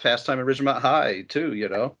Fast Time at Ridgemont High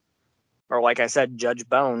too. Or like I said, Judge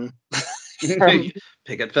Bone.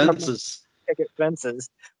 Picket fences.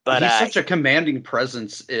 But he's such a commanding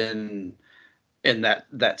presence in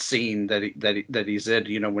that scene that he's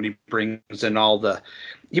in. When he brings in all the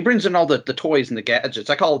toys and the gadgets.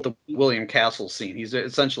 I call it the William Castle scene. He's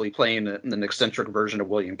essentially playing an eccentric version of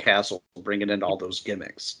William Castle, bringing in all those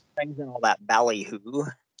gimmicks. Brings in all that ballyhoo.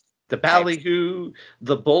 The ballyhoo,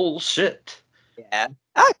 the bullshit. Yeah.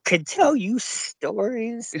 I could tell you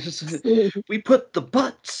stories. We put the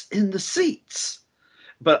butts in the seats.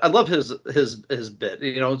 But I love his bit.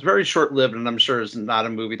 You know, it's very short lived, and I'm sure it's not a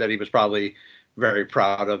movie that he was probably very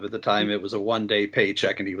proud of at the time. It was a 1-day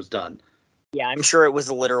paycheck, and he was done. Yeah, I'm sure it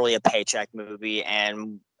was literally a paycheck movie,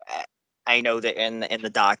 and I know that in the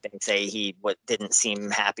doc they say he didn't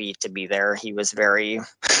seem happy to be there. He was very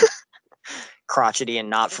crotchety and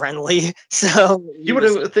not friendly. So you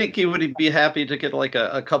would think he would be happy to get like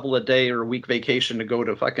a couple of day or a week vacation to go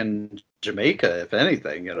to fucking Jamaica, if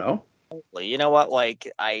anything, you know. You know what?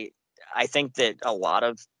 Like I think that a lot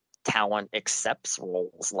of talent accepts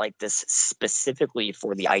roles like this specifically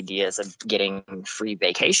for the ideas of getting free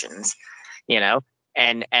vacations, you know.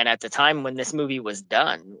 And at the time when this movie was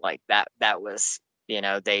done, like that was, you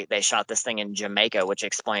know, they shot this thing in Jamaica, which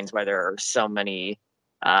explains why there are so many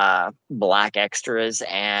black extras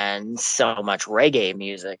and so much reggae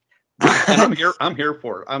music. And I'm here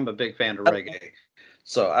for it. I'm a big fan of reggae,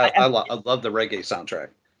 so I love the reggae soundtrack.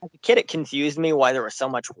 As a kid, it confused me why there was so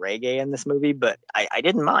much reggae in this movie, but I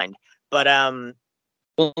didn't mind. But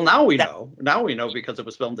well, now we know. Now we know because it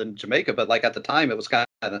was filmed in Jamaica. But like at the time, it was kind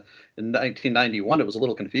of in 1991. It was a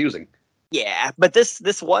little confusing. Yeah, but this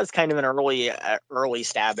was kind of an early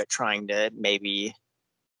stab at trying to maybe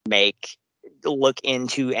look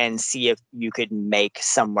into and see if you could make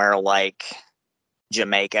somewhere like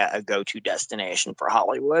Jamaica a go-to destination for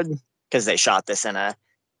Hollywood, because they shot this in a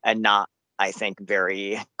not, I think,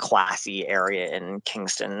 very classy area in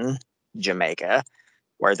Kingston, Jamaica,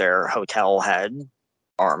 where their hotel had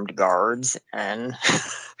armed guards, and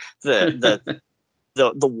the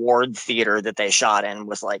Ward Theater that they shot in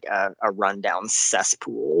was like a rundown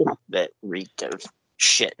cesspool that reeked of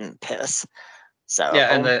shit and piss. So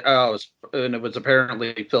yeah, and it was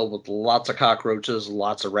apparently filled with lots of cockroaches,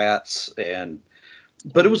 lots of rats,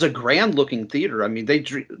 but it was a grand looking theater. I mean, they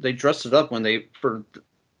dressed it up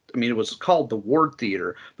it was called the Ward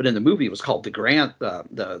Theater, but in the movie it was called the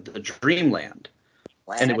Dreamland,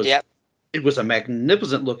 and it was a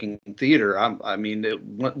magnificent looking theater.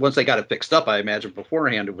 Once they got it fixed up, I imagine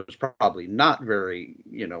beforehand it was probably not very,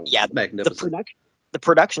 magnificent. The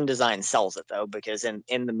production design sells it though, because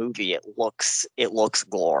in the movie it looks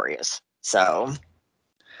glorious. So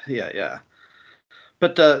yeah.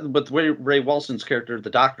 But Ray Walston's character, the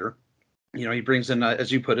Doctor, he brings in, as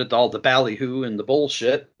you put it, all the ballyhoo and the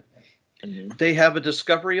bullshit. Mm-hmm. They have a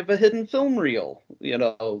discovery of a hidden film reel,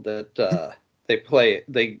 that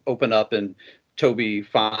they open up and Toby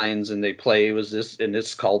finds and they play.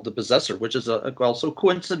 It's called The Possessor, which is also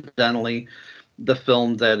coincidentally the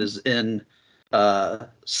film that is in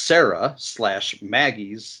Sarah /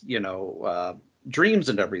 Maggie's, dreams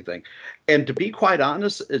and everything. And to be quite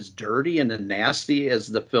honest, as dirty and nasty as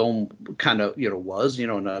the film kind of, was,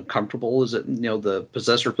 and uncomfortable as it, the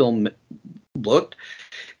Possessor film looked,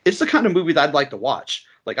 it's the kind of movie that I'd like to watch.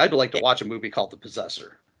 Like, I'd like to watch a movie called The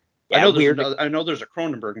Possessor. Yeah, I know there's a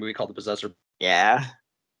Cronenberg movie called The Possessor. Yeah.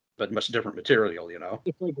 But much different material,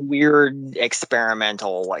 It's like weird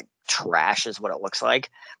experimental, like trash is what it looks like.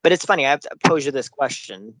 But it's funny, I have to pose you this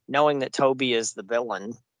question. Knowing that Toby is the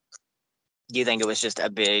villain, do you think it was just a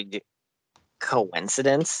big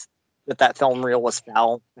coincidence that film reel was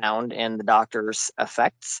found in the Doctor's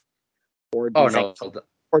effects? Or do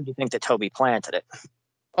you think that Toby planted it?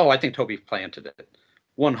 Oh, I think Toby planted it.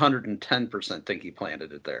 110% think he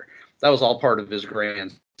planted it there. That was all part of his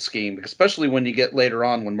grand scheme, especially when you get later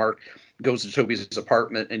on when Mark goes to Toby's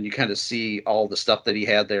apartment and you kind of see all the stuff that he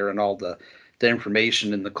had there and all the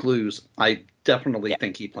information and the clues. I definitely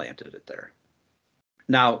think he planted it there.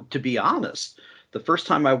 Now, to be honest, the first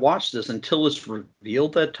time I watched this, until it's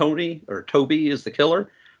revealed that Toby is the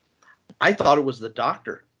killer, I thought it was the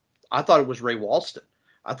Doctor. I thought it was Ray Walston.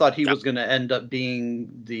 I thought he was going to end up being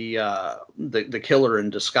the killer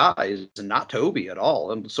in disguise and not Toby at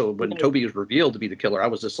all. And so when Toby was revealed to be the killer, I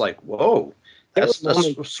was just like, whoa, that's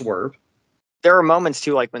a swerve. There are moments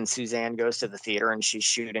too, like when Suzanne goes to the theater and she's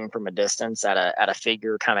shooting from a distance at a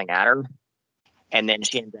figure coming at her, and then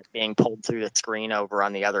she ends up being pulled through the screen over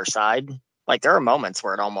on the other side. Like, there are moments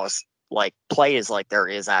where it almost like plays like there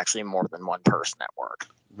is actually more than one person at work.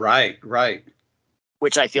 Right.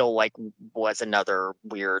 Which I feel like was another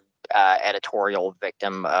weird editorial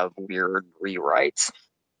victim of weird rewrites,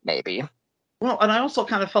 maybe. Well, and I also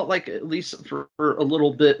kind of felt like, at least for a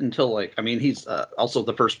little bit until, he's also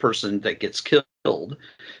the first person that gets killed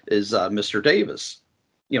is Mr. Davis,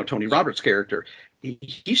 Tony Roberts' character.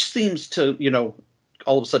 He seems to,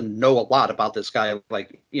 all of a sudden know a lot about this guy.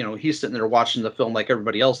 Like, he's sitting there watching the film like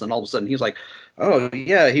everybody else, and all of a sudden he's like, oh,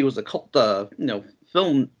 yeah, he was a cult,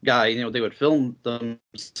 film guy, they would film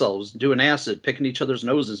themselves doing acid, picking each other's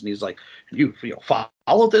noses, and he's like, you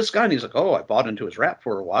follow this guy? And he's like, oh, I bought into his rap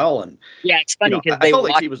for a while. And yeah, it's funny because I felt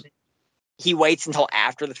like he waits until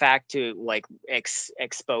after the fact to like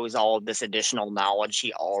expose all of this additional knowledge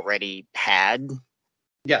he already had.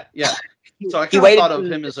 Yeah. So I kind of thought of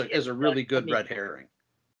him as a really good red herring.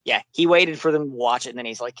 Yeah, he waited for them to watch it, and then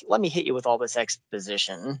he's like, let me hit you with all this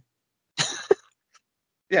exposition.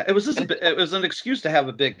 Yeah, it was an excuse to have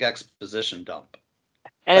a big exposition dump.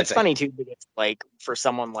 And it's funny too, because like for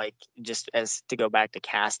someone like, just as to go back to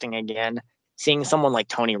casting again, seeing someone like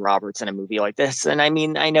Tony Roberts in a movie like this, and I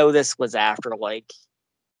mean, I know this was after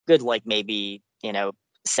maybe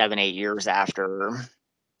 7-8 years after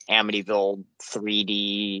Amityville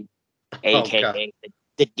 3D, aka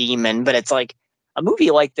the Demon, but it's like a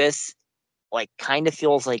movie like this, like kind of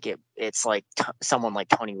feels like it's like someone like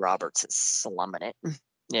Tony Roberts is slumming it.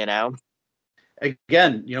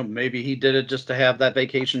 Again, maybe he did it just to have that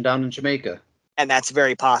vacation down in Jamaica. And that's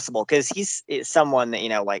very possible because he's someone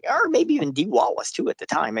that, or maybe even Dee Wallace too at the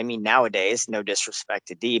time. I mean, nowadays, no disrespect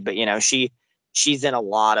to Dee, but she's in a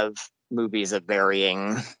lot of movies of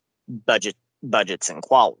varying budgets and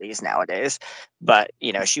qualities nowadays. But,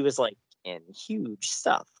 she was like in huge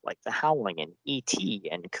stuff like The Howling and E.T.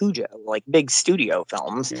 and Cujo, like big studio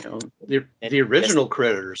films. The original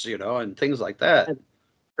Critters, and things like that.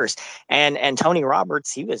 And Tony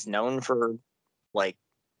Roberts, he was known for like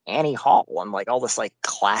Annie Hall and like all this like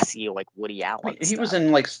classy like Woody Allen he stuff. was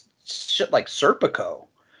in like shit like Serpico,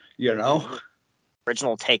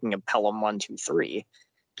 original Taking of Pelham 1, 2, 3.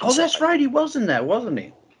 Oh, that's right, he was in that, wasn't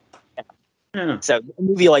he? Yeah. So a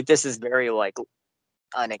movie like this is very like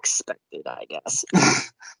unexpected, I guess.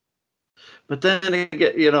 But then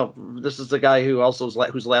again, this is the guy who also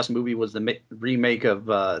whose last movie was the remake of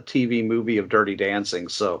TV movie of Dirty Dancing.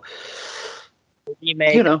 So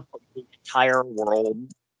remake the entire world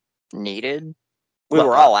needed. We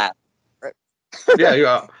were all at it.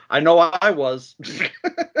 Yeah, I know I was.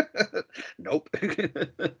 Nope.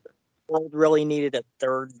 The world really needed a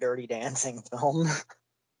third Dirty Dancing film.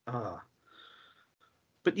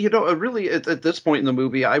 But really at this point in the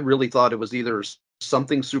movie, I really thought it was either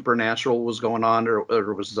something supernatural was going on, or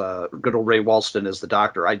it was good old Ray Walston as the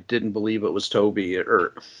doctor. I didn't believe it was Toby,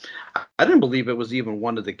 or I didn't believe it was even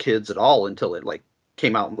one of the kids at all until it like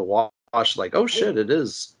came out in the wash. Like, oh shit, it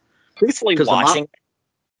is. Truthfully,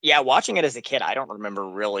 watching it as a kid, I don't remember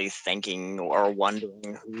really thinking or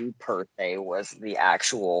wondering who per se was the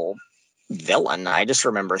actual villain. I just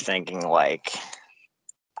remember thinking like,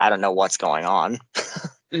 I don't know what's going on.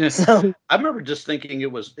 So, I remember just thinking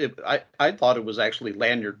I thought it was actually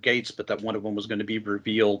Lanyard Gates, but that one of them was going to be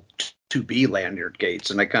revealed to be Lanyard Gates.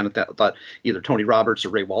 And I kind of thought either Tony Roberts or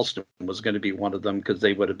Ray Walston was going to be one of them because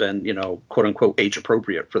they would have been, quote unquote, age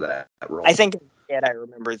appropriate for that role. I think I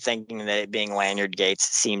remember thinking that it being Lanyard Gates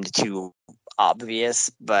seemed too obvious,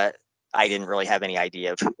 but I didn't really have any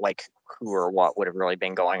idea of like who or what would have really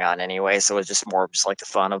been going on anyway. So it was just more of just like the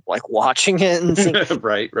fun of like watching it and seeing.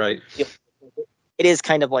 Right. It is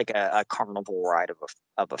kind of like a carnival ride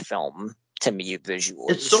of a film to me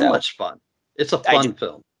visually. It's so much fun. It's a fun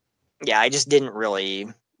film. Yeah, I just didn't really,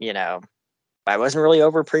 I wasn't really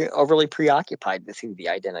overly preoccupied with who the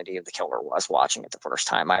identity of the killer was watching it the first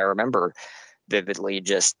time. I remember vividly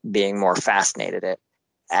just being more fascinated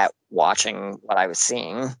at watching what I was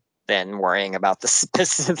seeing than worrying about the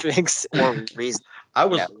specifics or reason. I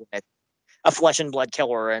was a flesh and blood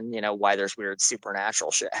killer and why there's weird supernatural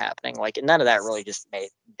shit happening. Like none of that really just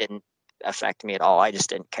didn't affect me at all. I just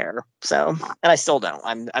didn't care. So, and I still don't.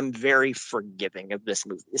 I'm very forgiving of this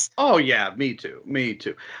movie. Oh yeah, me too.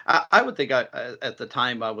 I would think at the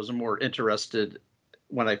time I was more interested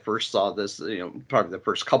when I first saw this. Probably the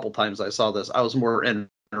first couple times I saw this, I was more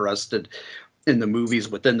interested in the movies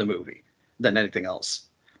within the movie than anything else.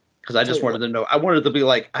 Because I just wanted to know. I wanted to be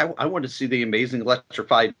like, I want to see the Amazing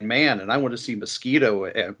Electrified Man, and I want to see Mosquito,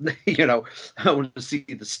 and I want to see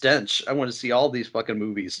The Stench. I want to see all these fucking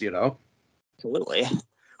movies. Absolutely.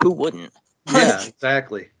 Who wouldn't? Yeah,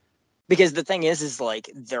 exactly. Because the thing is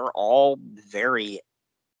like they're all very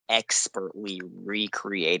expertly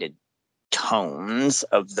recreated tones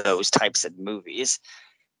of those types of movies,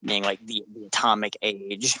 being like the Atomic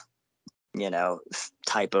Age.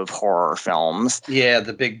 Type of horror films. Yeah,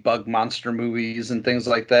 the big bug monster movies and things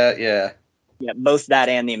like that. Yeah, both that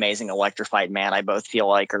and The Amazing Electrified Man, I both feel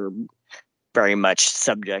like are very much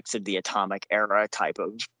subjects of the Atomic Era type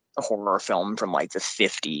of horror film from like the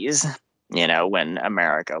 50s. When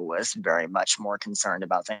America was very much more concerned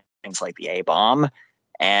about things like the A-bomb,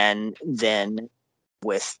 and then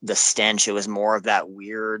with The Stench, it was more of that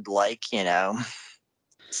weird like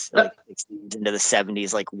like into the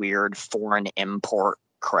 70s, like weird foreign import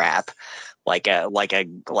crap, like a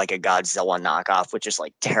Godzilla knockoff, which is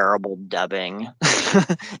like terrible dubbing,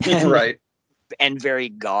 Right. and very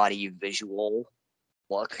gaudy visual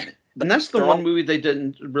look. And that's the one movie they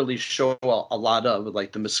didn't really show a lot of.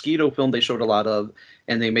 Like the Mosquito film, they showed a lot of,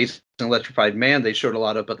 and the Amazing Electrified Man, they showed a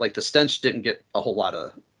lot of. But like the Stench didn't get a whole lot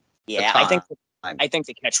of. Yeah, I think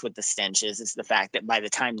the catch with the Stench is the fact that by the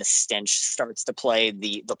time the Stench starts to play,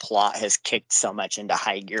 the plot has kicked so much into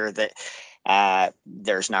high gear that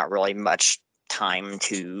there's not really much time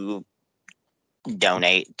to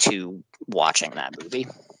donate to watching that movie.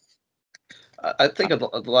 I think a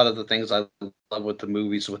lot of the things I love with the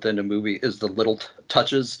movies within a movie is the little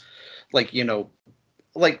touches, like, you know,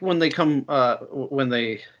 like when they come, when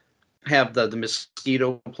they have the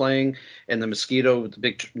Mosquito playing, and the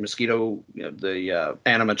big Mosquito, you know, the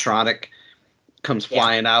animatronic comes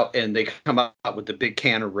flying out, and they come out with the big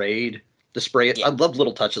can of Raid to spray it. I love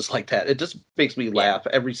little touches like that. It just makes me laugh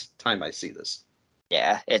every time I see this.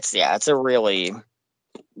 It's a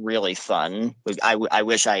really fun. I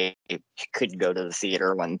wish I could go to the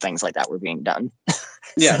theater when things like that were being done.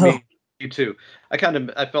 Yeah, me too. I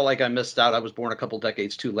felt like I missed out. I was born a couple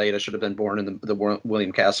decades too late. I should have been born in the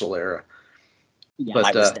William Castle era. Yeah,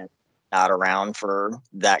 but I was not around for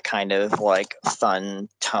that kind of like fun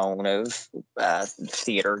tone of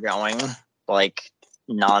theater going like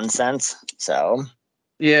nonsense. So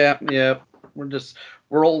yeah,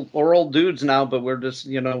 we're old dudes now, but we're just,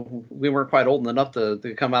 you know, we weren't quite old enough to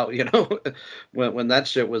come out, you know, when that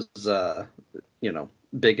shit was, you know,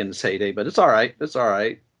 big in its heyday. But it's all right.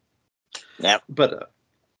 Yeah. But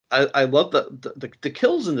I love the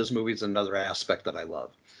kills in this movie is another aspect that I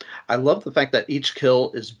love. I love the fact that each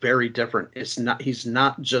kill is very different. He's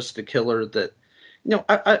not just the killer that, you know,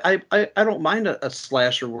 I don't mind a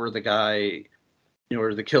slasher where the guy, you know,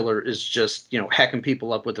 or the killer is just, you know, hacking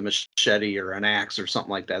people up with a machete or an axe or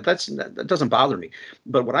something like that. That doesn't bother me.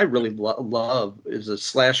 But what I really love is a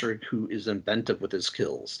slasher who is inventive with his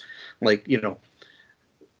kills. Like, you know,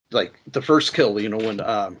 like the first kill, you know, when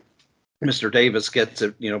Mr. Davis gets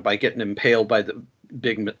it, you know, by getting impaled by the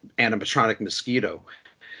big animatronic Mosquito.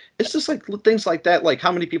 It's just like things like that. Like,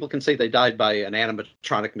 how many people can say they died by an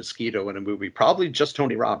animatronic Mosquito in a movie? Probably just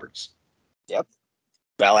Tony Roberts. Yep.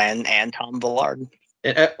 Well, and Tom Villard.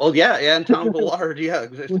 And Tom Villard, yeah.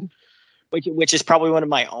 Which is probably one of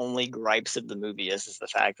my only gripes of the movie is the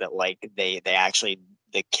fact that like they actually,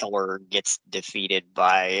 the killer gets defeated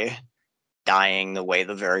by dying the way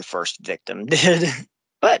the very first victim did.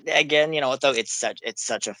 But again, you know, though it's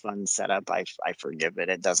such a fun setup, I forgive it.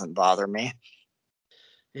 It doesn't bother me.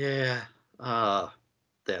 Yeah,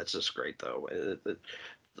 that's just great though.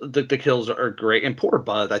 The kills are great, and poor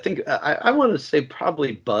Bud. I think I want to say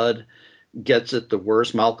probably Bud gets it the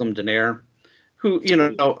worst. Malcolm Danare, who, you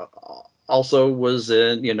know, also was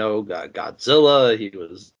in, you know, Godzilla. He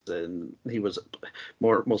was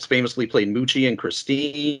most famously played Moochie in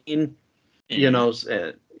Christine. You know,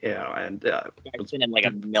 and he's been in like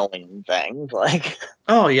a million things. Like,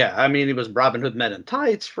 oh yeah, I mean, he was Robin Hood Men in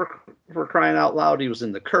Tights for crying out loud. He was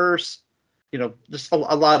in The Curse. You know, just a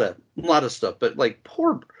lot of stuff. But like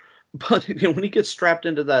but you know, when he gets strapped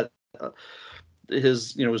into that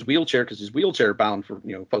his wheelchair, because he's wheelchair bound, for,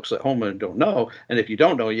 you know, folks at home and don't know. And if you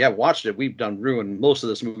don't know, you haven't watched it. We've ruined most of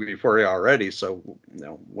this movie for you already. So, you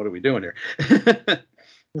know, what are we doing here?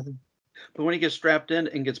 But when he gets strapped in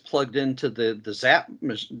and gets plugged into the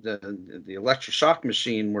electroshock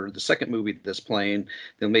machine, where the second movie that's playing,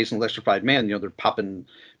 The Amazing Electrified Man, you know, they're popping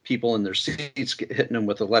people in their seats, hitting them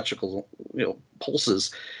with electrical, you know,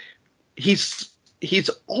 pulses. He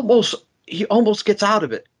almost gets out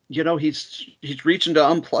of it. You know, he's reaching to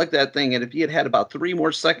unplug that thing, and if he had about 3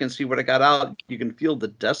 more seconds, he would have got out. You can feel the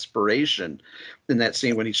desperation in that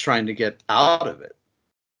scene when he's trying to get out of it.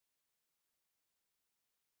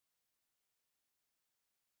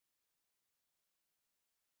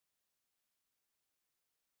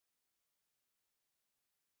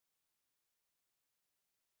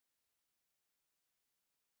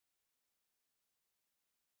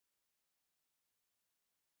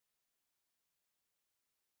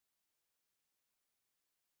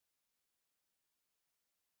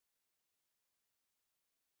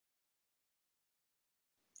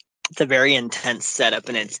 It's a very intense setup,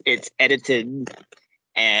 and it's edited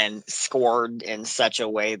and scored in such a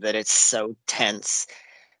way that it's so tense,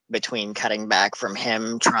 between cutting back from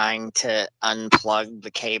him trying to unplug the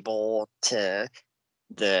cable to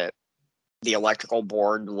the electrical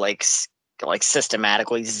board, like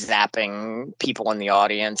systematically zapping people in the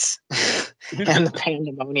audience, and the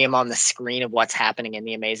pandemonium on the screen of what's happening in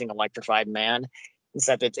The Amazing Electrified Man. and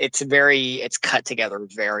stuff. It's cut together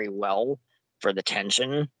very well for the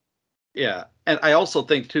tension. Yeah, and I also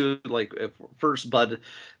think too, like if first Bud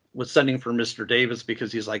was sending for Mr. Davis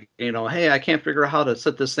because he's like, hey, I can't figure out how to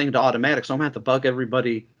set this thing to automatic, so I'm gonna have to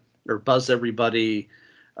buzz everybody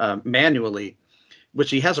manually, which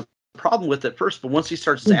he has a problem with at first, but once he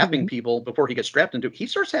starts zapping people before he gets strapped into it, he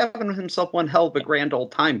starts having himself one hell of a grand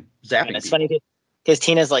old time zapping. And it's funny because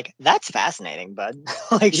Tina's like, "That's fascinating, Bud."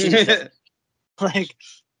 Like she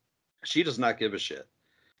does not give a shit.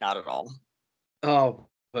 Not at all. Oh,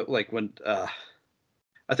 but like when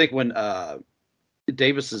I think when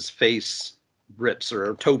Davis's face rips,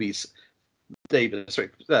 or Toby's Davis,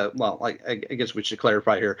 well, I guess we should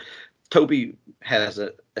clarify here. Toby has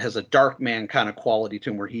a dark man kind of quality to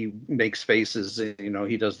him where he makes faces,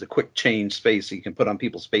 he does the quick change space he can put on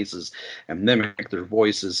people's faces and mimic their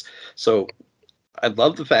voices. So I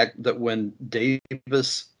love the fact that when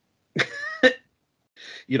Davis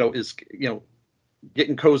is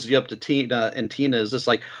getting cozy up to Tina, and Tina is just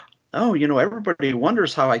like, oh, everybody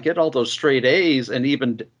wonders how I get all those straight A's, and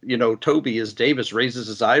even Toby as Davis raises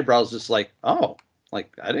his eyebrows, just like, oh,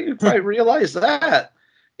 like I didn't quite realize that.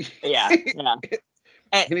 Yeah. And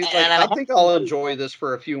he's like, I think I'll enjoy this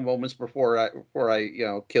for a few moments before I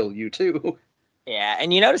kill you too. Yeah,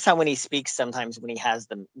 and you notice how when he speaks, sometimes when he has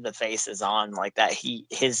the faces on like that,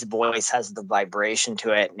 his voice has the vibration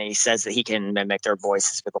to it, and he says that he can mimic their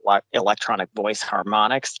voices with electronic voice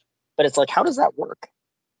harmonics. But it's like, how does that work?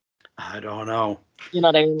 I don't know. You know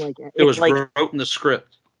what I mean? Like it was like, wrote in the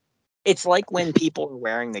script. It's like when people are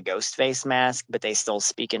wearing the ghost face mask, but they still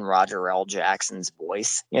speak in Roger L. Jackson's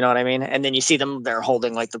voice. You know what I mean? And then you see them, they're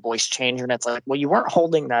holding like the voice changer, and it's like, well, you weren't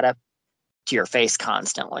holding that up to your face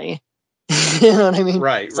constantly. You know what I mean?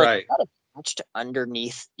 Right, it's right. Like, attached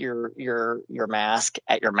underneath your mask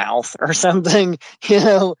at your mouth or something,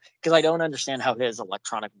 because I don't understand how his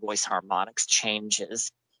electronic voice harmonics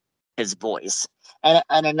changes his voice. And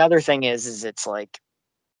another thing is it's like,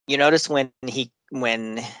 you notice when he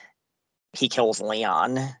kills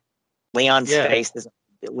Leon, Leon's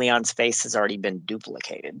face has already been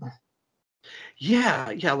duplicated.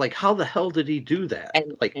 Yeah, like how the hell did he do that?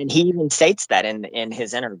 And he even states that in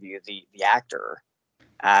his interview. The actor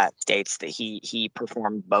states that he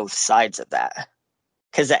performed both sides of that.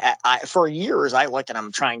 Because for years I looked and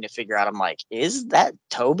I'm trying to figure out. I'm like, is that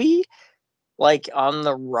Toby, like on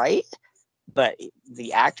the right? But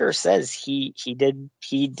the actor says he did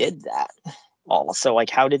that. Also, like,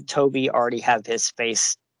 how did Toby already have his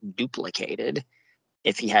face duplicated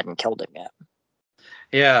if he hadn't killed him yet?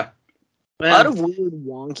 Yeah. A lot of weird,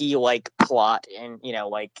 wonky, like, plot and,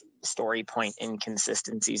 like, story point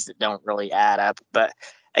inconsistencies that don't really add up. But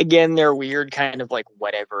again, they're weird kind of like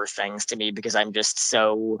whatever things to me, because I'm just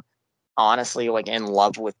so honestly like in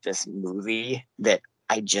love with this movie that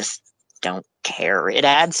I just don't care. It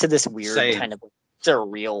adds to this weird kind of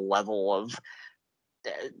surreal level of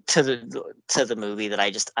to the movie that I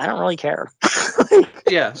don't really care.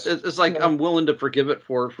 Yeah, it's like I'm willing to forgive it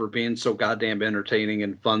for being so goddamn entertaining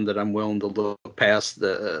and fun that I'm willing to look past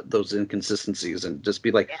those inconsistencies and just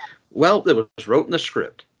be like, well, it was wrote in the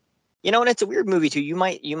script. And it's a weird movie too. You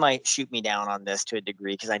might shoot me down on this to a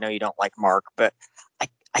degree because I know you don't like Mark, but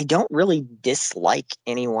I don't really dislike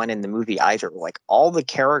anyone in the movie either. Like all the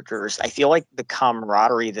characters, I feel like the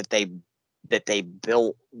camaraderie that they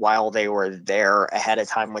built while they were there ahead of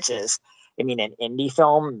time, which is, I mean, an indie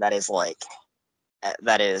film that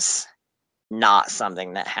is not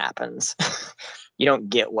something that happens. You don't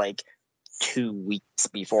get like 2 weeks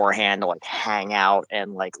beforehand to like hang out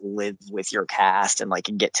and like live with your cast and like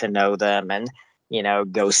get to know them and,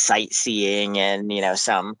 go sightseeing and,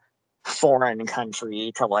 some foreign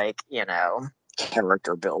country to like,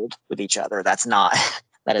 character build with each other. That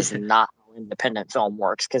is not how independent film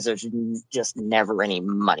works, because there's just never any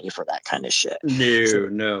money for that kind of shit.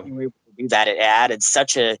 No. We do that. It added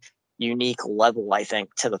such a unique level, I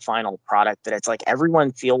think, to the final product that it's like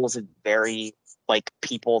everyone feels very like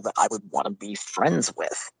people that I would want to be friends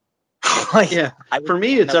with. For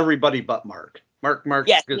me, it's everybody but Mark. Mark,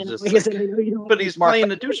 yeah, but he's playing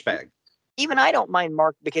the douchebag. Even I don't mind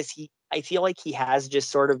Mark because I feel like he has just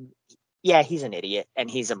sort of, he's an idiot and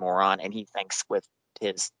he's a moron and he thinks with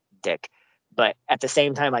his dick. But at the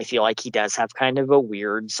same time, I feel like he does have kind of a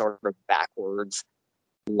weird sort of backwards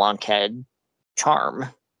lunkhead charm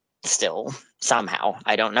still somehow.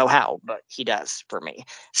 I don't know how, but he does for me.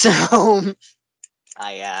 So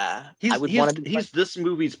I would want to. He's this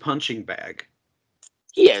movie's punching bag.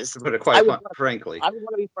 He is. To put it quite frankly. I would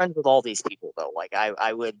want to be friends with all these people though. Like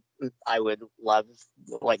I would love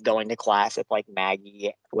like going to class with like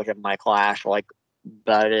Maggie, which is my class, like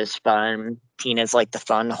Bud is fun. Tina's like the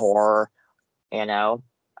fun whore, you know.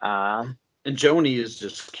 And Joni is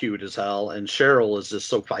just cute as hell, and Cheryl is just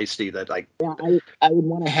so feisty that like. Yeah, I would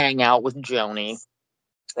want to hang out with Joni,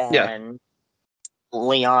 and Yeah.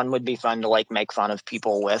 Leon would be fun to like make fun of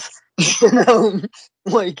people with. You know,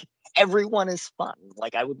 like everyone is fun.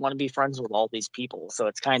 Like I would want to be friends with all these people. So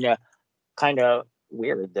it's kind of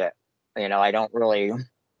weird that I don't really.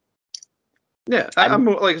 Yeah, I'm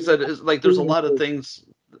like I said, it's like there's a lot of things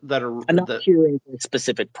that are. I'm not cheering for a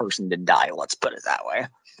specific person to die. Let's put it that way.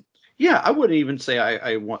 Yeah, I wouldn't even say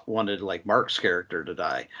I wanted like Mark's character to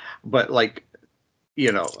die, but like,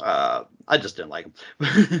 I just didn't like him.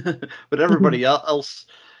 But everybody else,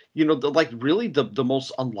 really the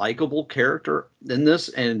most unlikable character in this,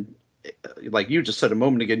 and like you just said a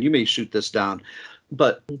moment ago, you may shoot this down,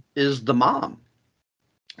 but is the mom,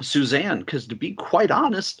 Suzanne, because to be quite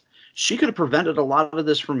honest, she could have prevented a lot of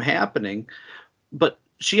this from happening, but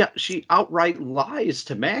she outright lies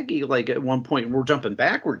to Maggie. Like at one point, we're jumping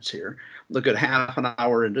backwards here. Look at half an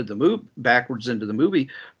hour into the backwards into the movie.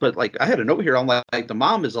 But like I had a note here. I'm like the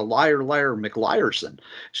mom is a liar, McLiarson.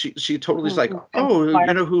 She totally is like, oh,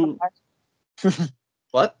 you know who?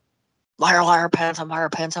 What? Liar, pants on fire,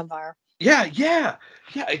 pants on fire. Yeah,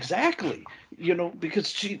 exactly.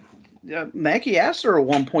 Because Maggie asked her at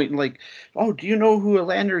one point, like, oh, do you know who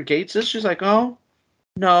Elander Gates is? She's like, oh,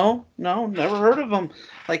 no, never heard of him.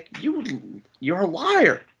 Like, you're a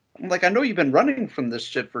liar. I'm like, I know you've been running from this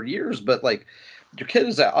shit for years, but like, your kid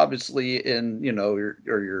is obviously in,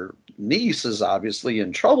 your niece is obviously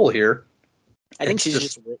in trouble here. I think she's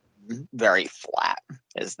just written very flat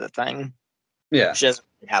is the thing. Yeah. She doesn't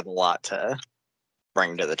have a lot to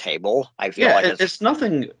bring to the table. I feel like it's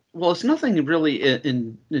nothing. Well, it's nothing really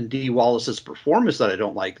in Dee Wallace's performance that I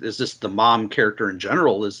don't like. It's just the mom character in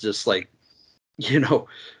general is just like,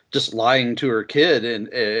 just lying to her kid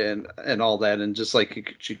and all that, and just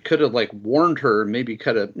like she could have like warned her, maybe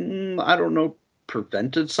could have I don't know,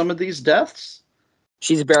 prevented some of these deaths.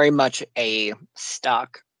 She's very much a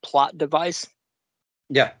stock plot device.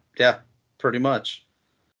 Yeah, pretty much.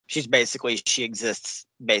 She exists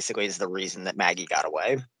basically as the reason that Maggie got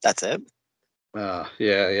away. That's it.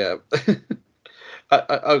 Yeah.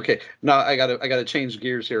 Okay, now I gotta change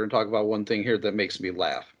gears here and talk about one thing here that makes me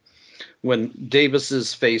laugh. When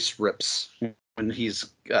Davis's face rips, when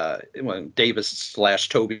Davis /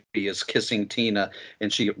 Toby is kissing Tina,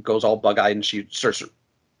 and she goes all bug-eyed and she starts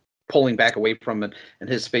pulling back away from it, and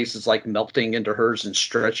his face is like melting into hers and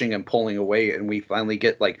stretching and pulling away, and we finally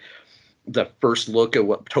get like the first look at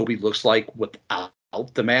what Toby looks like without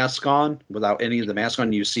the mask on, without any of the mask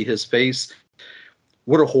on. You see his face.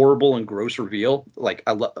 What a horrible and gross reveal. Like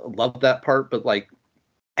I love that part, but like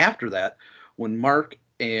after that, when Mark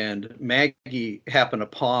and Maggie happen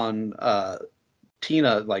upon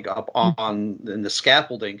Tina, like up on in the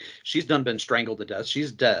scaffolding, she's been strangled to death.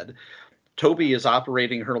 She's dead. Toby is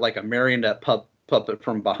operating her like a marionette puppet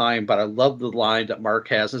from behind, but I love the line that Mark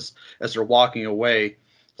has as they're walking away.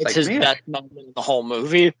 It's his best moment in the whole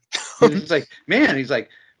movie. He's like, man, he's like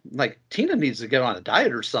Tina needs to get on a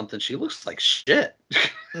diet or something. She looks like shit.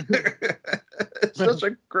 It's such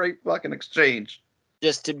a great fucking exchange.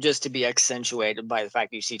 Just to be accentuated by the fact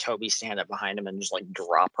that you see Toby stand up behind him and just like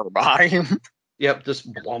drop her by him. Yep,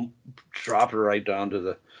 just drop her right down to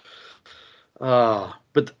the.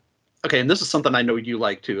 But okay, and this is something I know you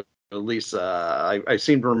like too. At least I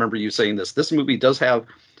seem to remember you saying this. This movie does have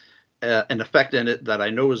an effect in it that I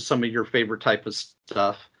know is some of your favorite type of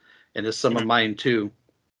stuff, and is some of mine too.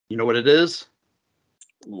 You know what it is?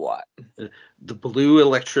 What? The blue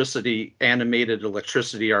animated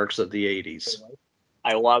electricity arcs of the 80s.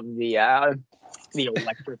 I love the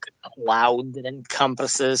electric cloud that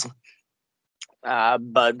encompasses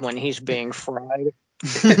Bud when he's being fried.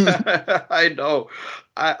 I know.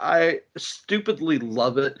 I stupidly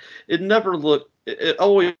love it. It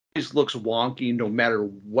always looks wonky no matter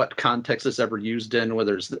what context it's ever used in,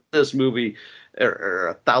 whether it's this movie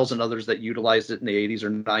or 1,000 others that utilized it in the 80s or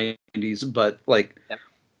 90s. But like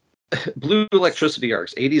blue electricity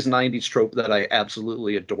arcs, 80s and 90s trope that I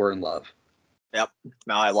absolutely adore and love. Yep.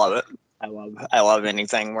 No, I love it. I love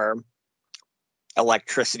anything where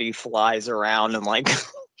electricity flies around and like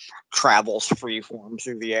travels freeform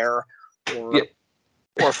through the air, or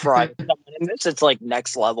fries someone. And it's like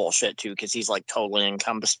next level shit too, because he's like totally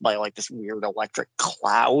encompassed by like this weird electric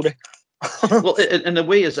cloud. Well, and the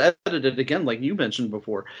way it's edited, again, like you mentioned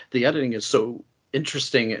before, the editing is so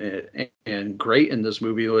interesting and great in this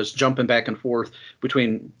movie. It was jumping back and forth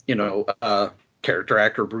between character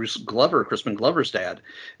actor Bruce Glover, Crispin Glover's dad,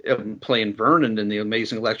 playing Vernon in The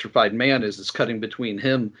Amazing Electrified Man, is cutting between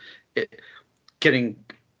him. getting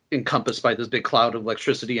encompassed by this big cloud of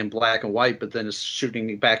electricity in black and white, but then it's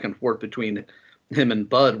shooting back and forth between him and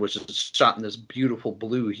Bud, which is shot in this beautiful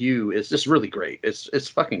blue hue. It's just really great. It's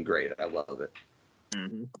fucking great. I love it.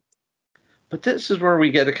 Mm-hmm. But this is where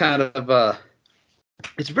we get a kind of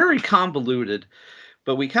it's very convoluted,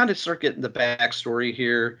 but we kind of start getting the backstory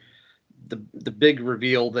here. The big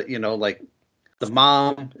reveal that, you know, like the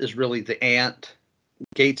mom is really the aunt,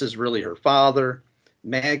 Gates is really her father,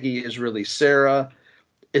 Maggie is really Sarah.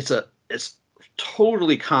 It's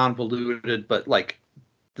totally convoluted, but like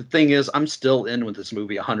the thing is, I'm still in with this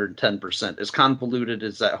movie 110%. As convoluted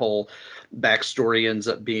as that whole backstory ends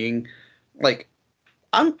up being, like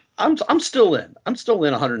I'm still in. I'm still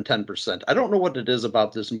in 110%. I don't know what it is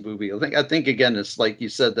about this movie. I think again, it's like you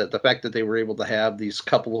said, that the fact that they were able to have these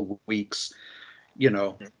couple of weeks, you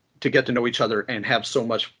know, to get to know each other and have so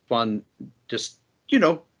much fun, just, you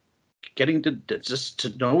know, getting to just to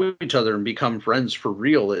know each other and become friends for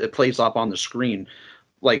real. It plays off on the screen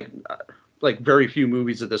like very few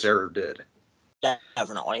movies of this era did.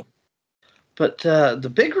 Definitely. But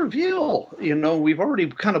the big reveal, you know, we've already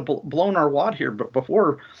kind of blown our wad here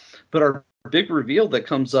before, but our big reveal that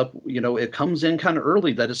comes up, you know, it comes in kind of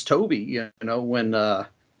early, that is Toby, you know, when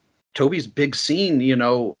Toby's big scene, you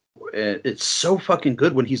know, it's so fucking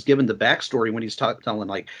good when he's given the backstory, when he's telling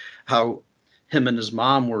like how him and his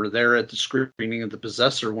mom were there at the screening of The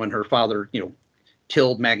Possessor when her father, you know,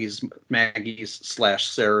 killed Maggie's /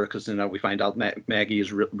 Sarah, because, you know, we find out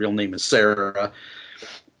Maggie's real name is Sarah,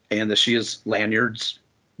 and that she is Lanyard's,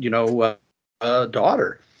 you know,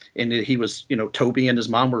 daughter. And he was, you know, Toby and his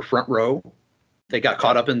mom were front row. They got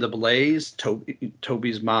caught up in the blaze.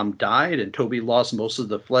 Toby's mom died, and Toby lost most of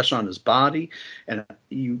the flesh on his body. And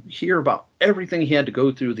you hear about everything he had to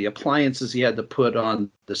go through, the appliances he had to put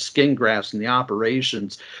on, the skin grafts and the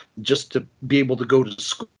operations, just to be able to go to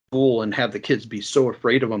school and have the kids be so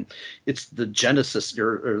afraid of him. It's the genesis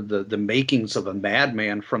or the makings of a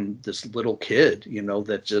madman from this little kid, you know,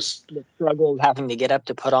 that just... The struggle of having to get up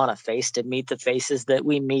to put on a face to meet the faces that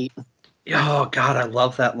we meet. Oh, God, I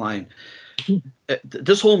love that line.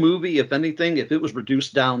 This whole movie, if anything, if it was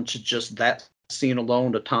reduced down to just that scene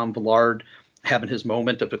alone, to Tom Villard having his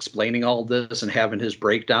moment of explaining all this and having his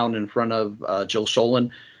breakdown in front of Jill Schoelen,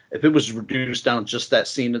 if it was reduced down just that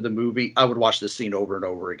scene of the movie, I would watch this scene over and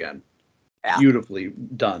over again. Yeah. Beautifully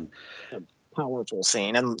done. A powerful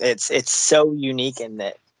scene. And it's so unique in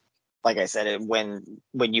that, like I said, when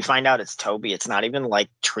you find out it's Toby, it's not even like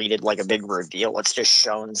treated like a big reveal. It's just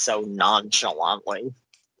shown so nonchalantly.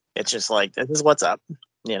 It's just like, this is what's up,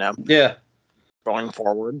 you know? Yeah. Going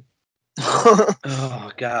forward.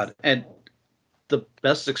 Oh, God. And the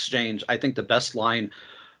best exchange, I think the best line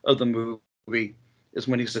of the movie is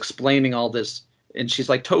when he's explaining all this, and she's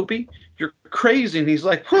like, Toby, you're crazy. And he's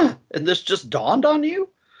like, huh, and this just dawned on you?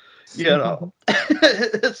 You know?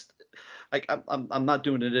 It's like, I'm not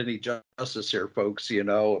doing it any justice here, folks, you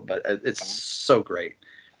know, but it's so great.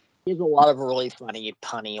 He has a lot of really funny,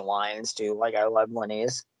 punny lines, too. Like, I love when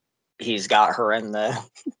he's got her in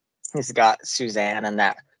he's got Suzanne in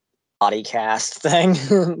that body cast thing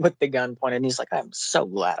with the gun pointed, and he's like, I'm so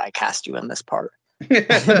glad I cast you in this part.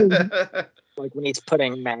 Like when he's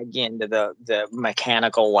putting Maggie into the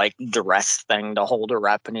mechanical like dress thing to hold her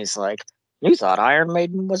up, and he's like, you thought Iron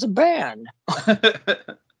Maiden was a band.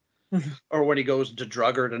 Or when he goes to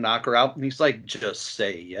drug her to knock her out, and he's like, just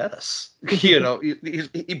say yes. You know,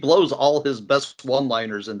 he blows all his best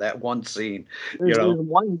one-liners in that one scene. There's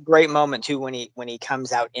one great moment too when he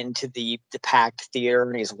comes out into the packed theater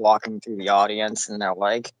and he's walking through the audience, and they're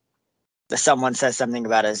like, someone says something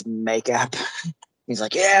about his makeup. He's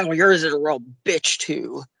like, yeah, well, yours is a real bitch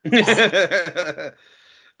too.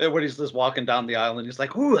 And when he's just walking down the aisle and he's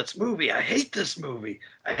like, ooh, it's movie. I hate this movie.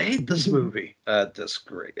 I hate this movie. That's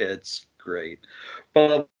great. It's great.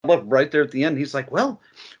 But look, right there at the end, he's like, well,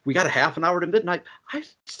 we got a half an hour to midnight. I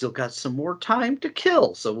still got some more time to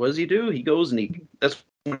kill. So what does he do? He goes and that's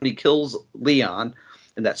when he kills Leon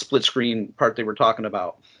in that split screen part they were talking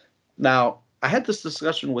about. Now, I had this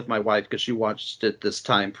discussion with my wife because she watched it this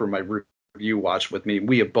time for my review watch with me.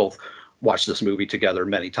 We have both watched this movie together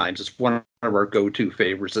many times. It's one of our go-to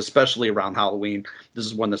favorites, especially around Halloween. This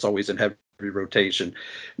is one that's always in heavy rotation.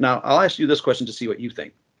 Now, I'll ask you this question to see what you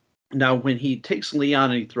think. Now, when he takes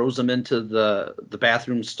Leon and he throws him into the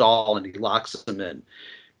bathroom stall and he locks him in.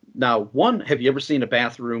 Now, have you ever seen a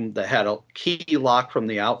bathroom that had a key lock from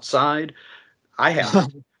the outside? I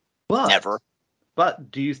have. Never.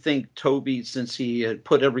 But do you think Toby, since he had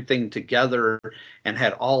put everything together and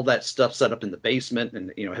had all that stuff set up in the basement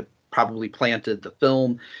and, you know, had probably planted the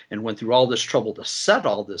film and went through all this trouble to set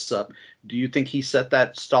all this up, do you think he set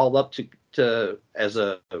that stall up to to as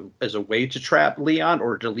a way to trap Leon,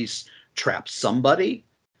 or to at least trap somebody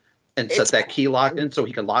and set that key lock in so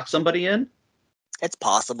he can lock somebody in? It's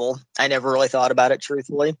possible. I never really thought about it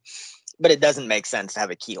truthfully, but it doesn't make sense to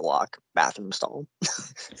have a key lock bathroom stall.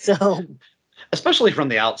 So, especially from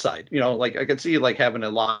the outside, like I could see like having a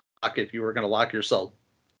lock if you were going to lock yourself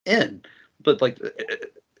in, but like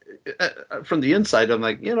from the inside, I'm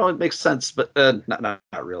like, it makes sense, but not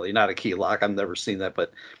really, not a key lock. I've never seen that,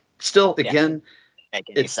 but still, again,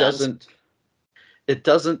 it doesn't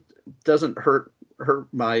hurt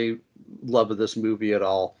my love of this movie at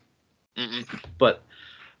all. Mm-mm. But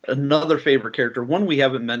another favorite character, one we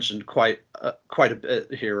haven't mentioned quite a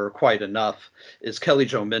bit here, or quite enough, is Kelly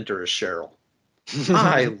Jo Minter as Cheryl.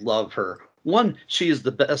 I love her. One, she is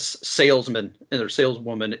the best saleswoman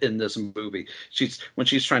in this movie. When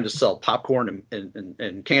she's trying to sell popcorn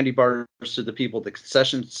and candy bars to the people at the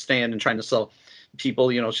concession stand and trying to sell people,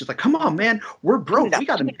 she's like, "Come on, man, we're broke. We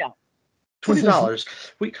got to $20.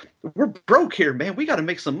 We're broke here, man. We got to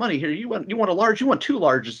make some money here. You want a large? You want 2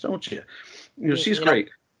 larges, don't you?" She's great.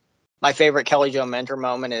 My favorite Kelly Jo Minter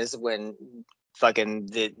moment is when fucking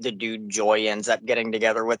the dude Joy ends up getting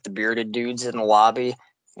together with the bearded dudes in the lobby.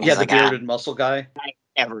 Yeah, the bearded muscle guy. I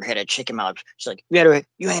never hit a chick in my life. She's like,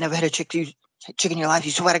 you ain't never hit a chick in your life,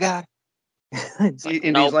 you swear to God. He's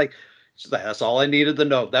like, that's all I needed to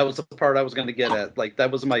know. That was the part I was going to get at. Like,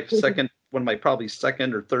 that was my one of my probably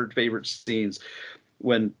second or third favorite scenes,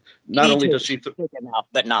 when not only does she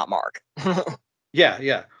but not Mark.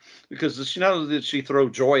 yeah, because she not only did she throw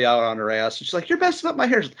Joy out on her ass, and she's like, "You're messing up my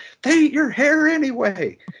hair." They eat your hair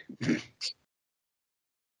anyway.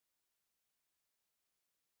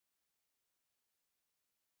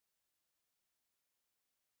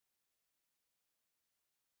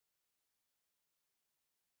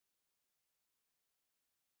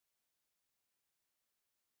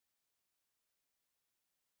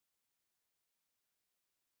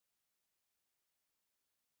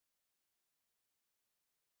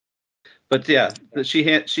 But yeah, she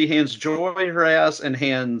hands Joy her ass and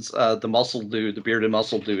hands the bearded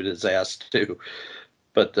muscle dude his ass too.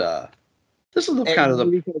 But this is we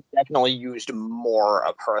could have definitely used more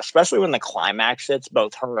of her, especially when the climax hits.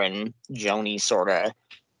 Both her and Joni sort of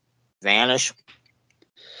vanish.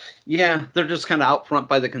 Yeah, they're just kind of out front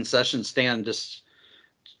by the concession stand, just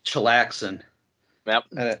chillaxing.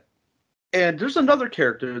 Yep. And there's another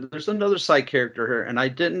character. There's another side character here, and I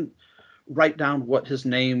didn't write down what his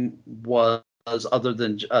name was other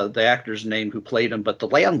than the actor's name who played him, but the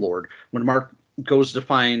landlord, when Mark goes to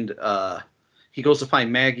find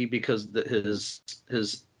Maggie because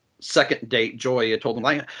his second date, Joy, had told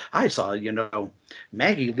him, I saw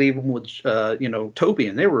Maggie leave him with Toby,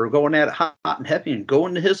 and they were going at it hot and heavy and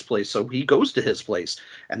going to his place. So he goes to his place,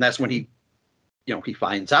 and that's when he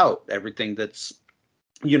finds out everything that's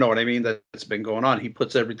that's been going on. He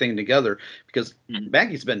puts everything together because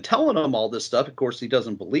Maggie's been telling him all this stuff. Of course, he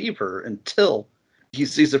doesn't believe her until he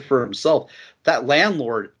sees it for himself. That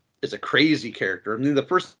landlord is a crazy character. I mean, the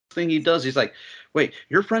first thing he does, he's like, "Wait,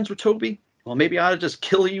 you're friends with Toby? Well, maybe I ought to just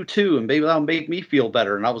kill you too, and maybe that'll make me feel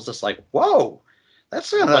better." And I was just like, "Whoa,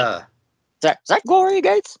 that's is that Gloria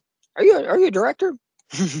Gates? Are you a director?"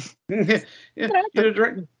 Yeah, you're a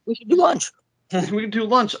director. We should do lunch. We can do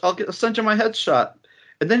lunch. I'll send you my headshot.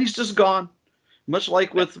 And then he's just gone, much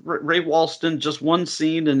like with Ray Walston, just one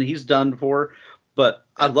scene and he's done for. But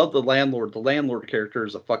I love the landlord. The landlord character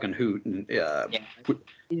is a fucking hoot. And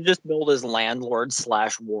he just billed as landlord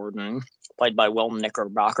 / warden, played by Will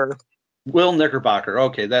Knickerbocker. Will Knickerbocker.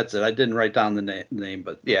 Okay, that's it. I didn't write down the name,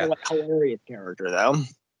 but yeah. Hilarious character, though.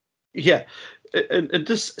 Yeah. And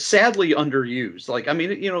just sadly underused. Like, I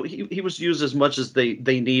mean, he was used as much as they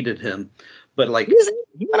needed him. But like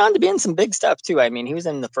he went on to be in some big stuff too. I mean, he was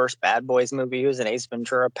in the first Bad Boys movie. He was in Ace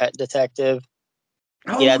Ventura: Pet Detective.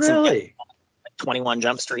 Oh, he had really? Some 21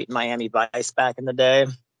 Jump Street and Miami Vice back in the day.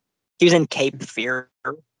 He was in Cape Fear.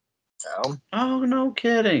 So. Oh, no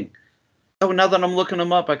kidding. Oh, now that I'm looking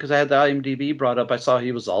him up, because I had the IMDb brought up, I saw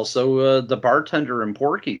he was also the bartender in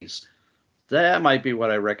Porky's. That might be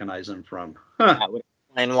what I recognize him from. Huh. That would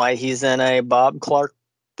explain why he's in a Bob Clark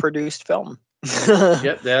produced film.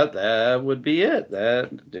 Yep, that would be it.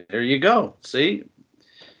 There you go. See,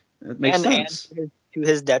 it makes sense. And to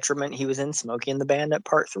his detriment, he was in Smokey and the Bandit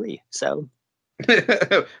Part 3. So,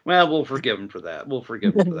 well, we'll forgive him for that. We'll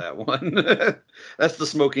forgive him for that one. That's the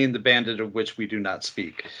Smokey and the Bandit of which we do not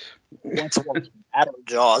speak. What's out of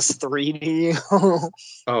Jaws 3D?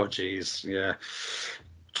 Oh, geez, yeah.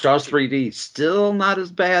 Jaws 3D still not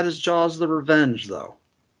as bad as Jaws: The Revenge, though.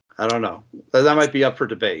 I don't know. That might be up for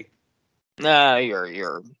debate. No,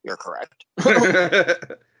 you're correct.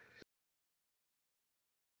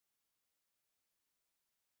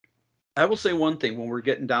 I will say one thing when we're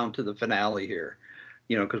getting down to the finale here,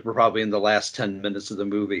 because we're probably in the last 10 minutes of the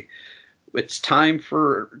movie. It's time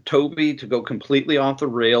for Toby to go completely off the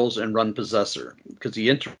rails and run Possessor, because he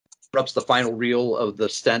interrupts the final reel of the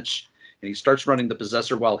stench, and he starts running the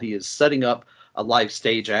Possessor while he is setting up a live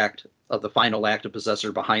stage act of the final act of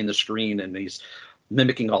Possessor behind the screen, and he's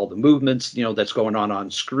mimicking all the movements, that's going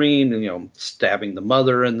on screen, and stabbing the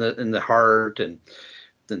mother in the heart, and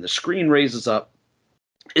then the screen raises up.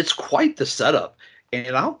 It's quite the setup.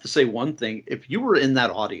 And I'll have to say one thing: if you were in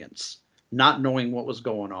that audience, not knowing what was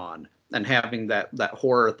going on and having that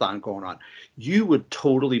horror-a-thon going on, you would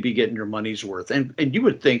totally be getting your money's worth, and you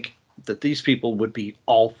would think that these people would be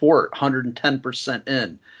all for it, 110%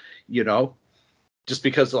 in, just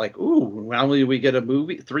because like, ooh, not only do we get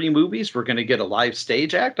 3 movies, we're going to get a live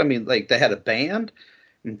stage act. I mean, like, they had a band,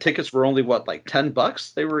 and tickets were only what, like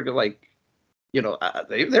 $10. They were like,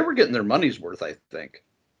 they were getting their money's worth, I think.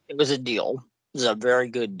 It was a deal. It was a very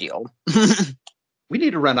good deal. We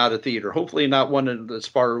need to rent out a theater. Hopefully not one that's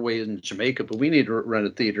far away in Jamaica, but we need to rent a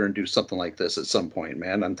theater and do something like this at some point,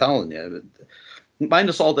 man. I'm telling you.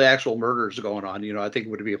 Minus all the actual murders going on, I think it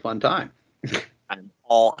would be a fun time. I'm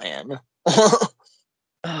all in.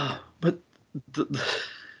 But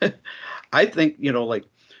I think, like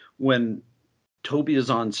when Toby is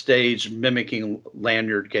on stage mimicking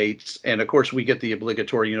Lanyard Gates, and of course we get the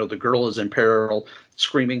obligatory, the girl is in peril,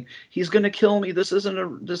 screaming, "He's going to kill me! This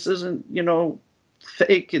isn't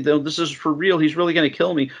fake. This is for real. He's really going to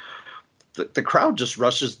kill me." The crowd just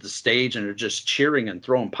rushes the stage and are just cheering and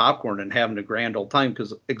throwing popcorn and having a grand old time,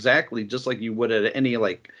 because exactly just like you would at any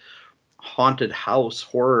like haunted house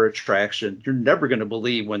horror attraction, you're never going to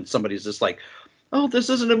believe when somebody's just like, "Oh, this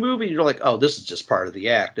isn't a movie." You're like, "Oh, this is just part of the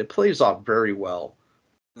act." It plays off very well.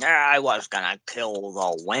 I was gonna kill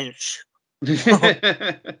the wench.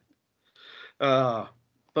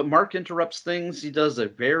 But Mark interrupts things. He does a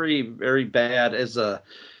very, very bad, as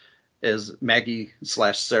Maggie /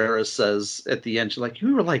 Sarah says at the end. She's like,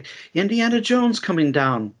 "You were like Indiana Jones coming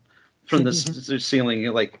down from the ceiling."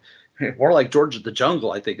 You're like, more like George of the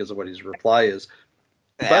Jungle, I think, is what his reply is.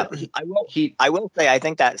 Yeah, but I will say I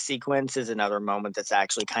think that sequence is another moment that's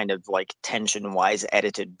actually kind of like tension-wise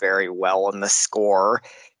edited very well, and the score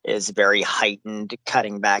is very heightened,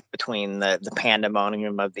 cutting back between the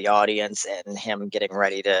pandemonium of the audience and him getting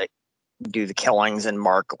ready to do the killings, and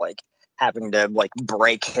Mark like having to like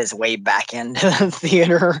break his way back into the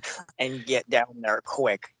theater and get down there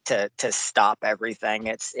quick to stop everything.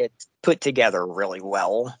 It's put together really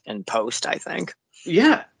well in post, I think.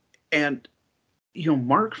 Yeah, and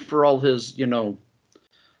Mark, for all his, kind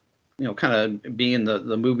of being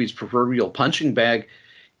the movie's proverbial punching bag,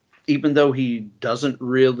 even though he doesn't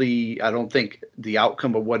really, I don't think the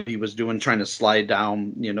outcome of what he was doing, trying to slide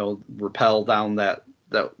down, rappel down that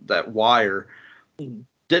wire,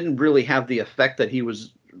 didn't really have the effect that he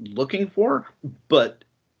was looking for, but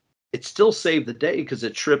it still saved the day because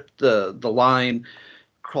it tripped the line,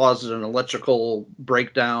 caused an electrical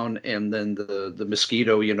breakdown, and then the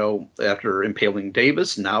mosquito, after impaling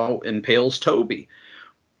Davis, now impales Toby.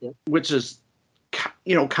 Yep. Which is,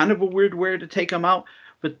 kind of a weird way to take him out.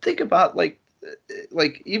 But think about like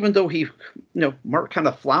even though he, Mark kind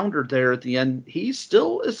of floundered there at the end, he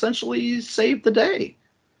still essentially saved the day.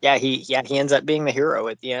 Yeah, he ends up being the hero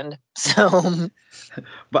at the end. So,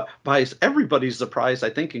 but by everybody's surprise, I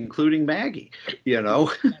think, including Maggie, the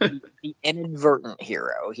inadvertent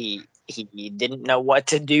hero. He didn't know what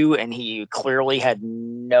to do, and he clearly had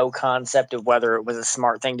no concept of whether it was a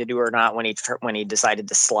smart thing to do or not when he decided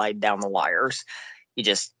to slide down the wires. He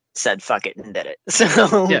just said fuck it and did it.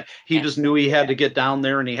 So yeah, he just knew he had to get down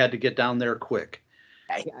there, and he had to get down there quick.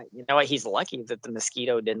 You know what? He's lucky that the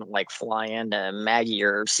mosquito didn't like fly into Maggie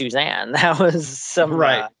or Suzanne. That was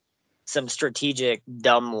some strategic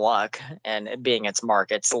dumb luck, and it being its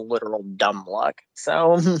Mark, it's literal dumb luck.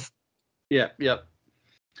 So yeah.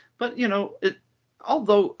 But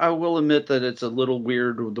although I will admit that it's a little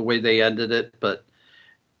weird the way they ended it, but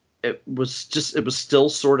it was still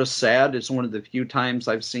sort of sad. It's one of the few times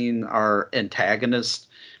I've seen our antagonist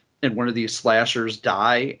in one of these slashers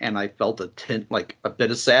die, and I felt a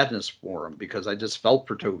bit of sadness for him, because I just felt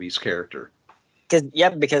for Toby's character.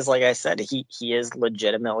 Because like I said, he is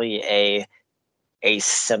legitimately a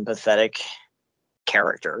sympathetic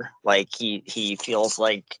character. Like he feels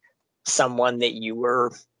like someone that he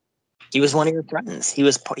was one of your friends. He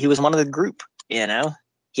was one of the group,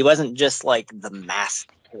 He wasn't just like the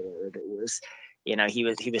masked killer that was,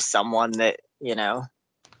 he was someone that,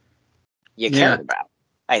 you cared about,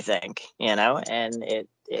 I think, and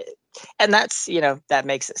And that's, that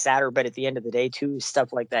makes it sadder. But at the end of the day, too,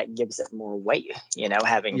 stuff like that gives it more weight.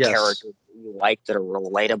 Having Yes. characters that you like that are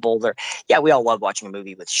relatable. Yeah, we all love watching a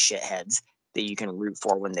movie with shitheads that you can root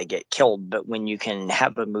for when they get killed. But when you can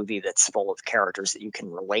have a movie that's full of characters that you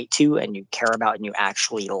can relate to and you care about and you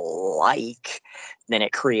actually like, then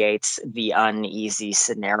it creates the uneasy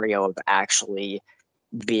scenario of actually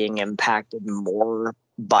being impacted more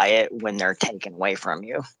by it when they're taken away from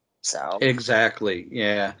you. So Exactly.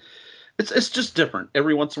 Yeah. It's just different.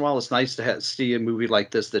 Every once in a while, it's nice to see a movie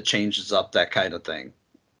like this that changes up that kind of thing.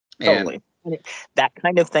 Totally. And that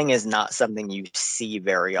kind of thing is not something you see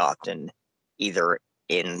very often either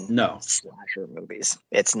in slasher movies.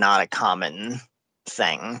 It's not a common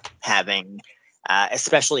thing having,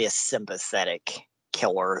 especially a sympathetic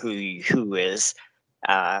killer who is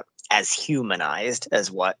as humanized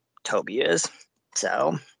as what Toby is.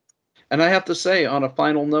 So. And I have to say, on a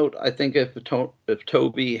final note, I think if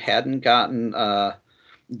Toby hadn't gotten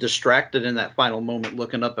distracted in that final moment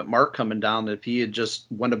looking up at Mark coming down, if he had just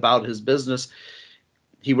went about his business,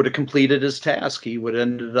 he would have completed his task. He would have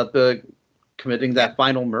ended up committing that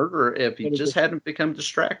final murder if he just hadn't become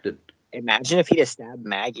distracted. Imagine if he'd have stabbed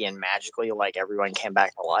Maggie and magically, everyone came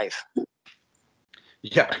back to life.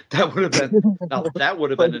 Yeah, that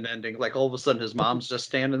would have been an ending. Like, all of a sudden, his mom's just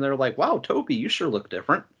standing there like, wow, Toby, you sure look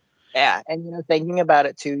different. Yeah, and thinking about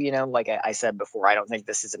it too, like I said before, I don't think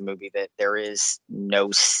this is a movie that there is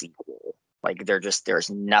no sequel. Like there's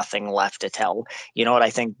nothing left to tell. You know what I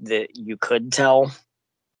think that you could tell,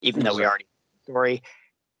 even though we already know the story,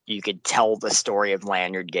 you could tell the story of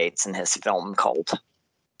Lanyard Gates and his film Cult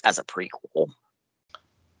as a prequel.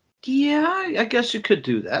 Yeah, I guess you could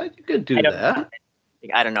do that. You could do that.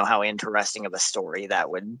 I don't know how interesting of a story that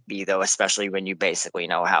would be, though, especially when you basically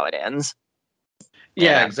know how it ends.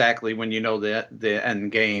 Yeah, exactly. When you know the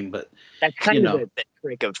end game, but that's kind of the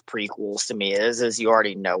trick of prequels to me is you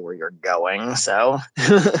already know where you're going, so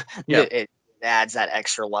it adds that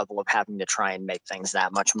extra level of having to try and make things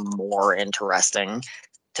that much more interesting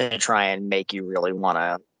to try and make you really want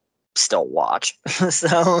to still watch.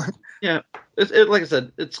 So yeah, like I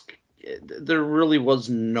said, there really was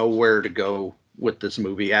nowhere to go with this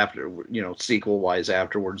movie after, sequel wise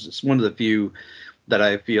afterwards. It's one of the few that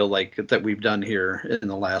I feel like that we've done here in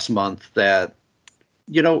the last month that,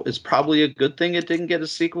 is probably a good thing it didn't get a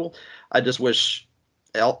sequel. I just wish,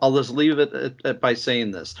 I'll just leave it by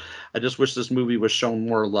saying this. I just wish this movie was shown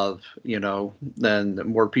more love, then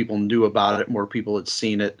more people knew about it, more people had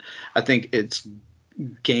seen it. I think it's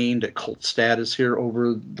gained a cult status here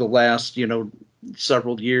over the last,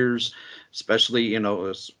 several years, especially,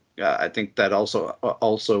 I think that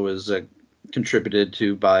also is attributed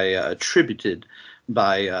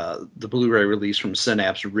by the Blu-ray release from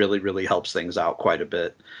Synapse really, really helps things out quite a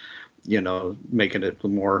bit, making it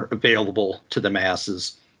more available to the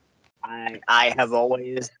masses. I have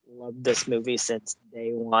always loved this movie since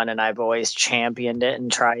day one, and I've always championed it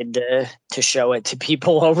and tried to show it to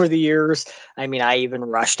people over the years. I mean, I even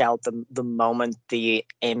rushed out the moment the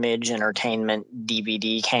Image Entertainment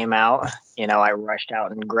DVD came out. I rushed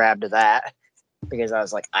out and grabbed that because I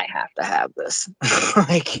was like, I have to have this.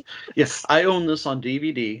 Yes, I own this on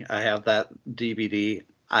DVD. I have that DVD.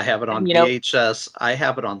 I have it on VHS. I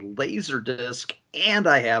have it on Laserdisc, and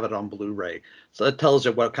I have it on Blu-ray. So it tells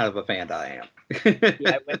you what kind of a fan I am.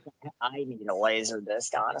 I need a Laserdisc,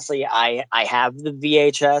 honestly. I have the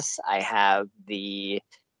VHS. I have the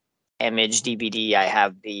Image DVD. I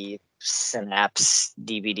have the Synapse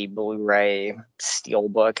DVD Blu-ray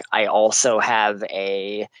Steelbook. I also have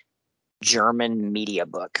a German media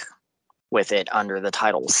book with it under the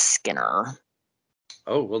title Skinner.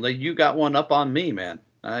 Oh, well, you got one up on me, man.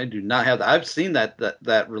 I do not have that. I've seen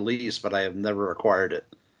that release, but I have never acquired it.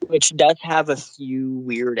 Which does have a few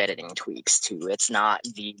weird editing tweaks, too. It's not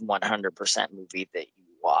the 100% movie that you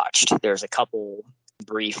watched. There's a couple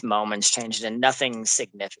brief moments changed and nothing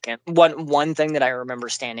significant. One thing that I remember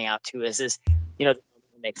standing out to is when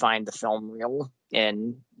they find the film reel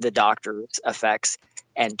in the doctor's effects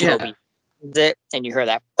and Toby it, and you hear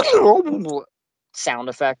that sound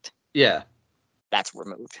effect. Yeah. That's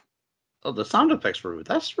removed. Oh, the sound effects were removed.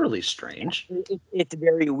 That's really strange. It's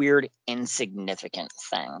very weird, insignificant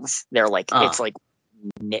things. They're it's like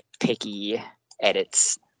nitpicky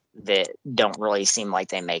edits that don't really seem like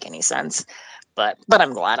they make any sense. But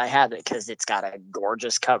I'm glad I have it because it's got a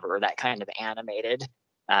gorgeous cover, that kind of animated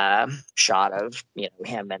shot of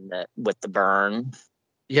him with the burn.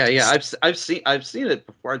 Yeah. I've seen it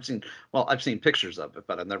before. I've sing pictures of it,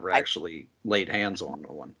 but I've never actually laid hands on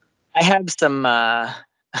one. I have some.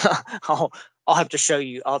 I'll have to show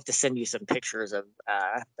you. I'll have to send you some pictures of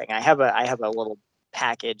thing. I have a little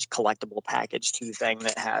package, collectible package 2 thing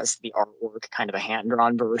that has the artwork, kind of a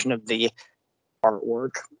hand-drawn version of the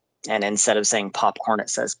artwork. And instead of saying popcorn, it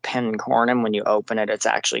says pen corn. And when you open it, it's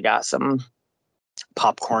actually got some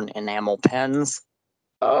popcorn enamel pens.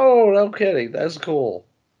 Oh, no kidding. That's cool.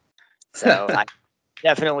 So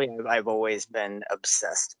I've always been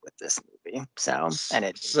obsessed with this movie. So,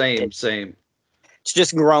 and same. It's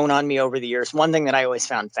just grown on me over the years. One thing that I always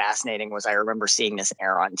found fascinating was I remember seeing this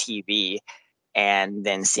air on TV and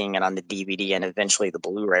then seeing it on the DVD and eventually the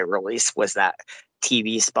Blu-ray release was that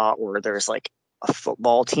TV spot where there's like a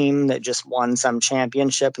football team that just won some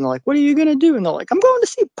championship and they're like, what are you going to do? And they're like, I'm going to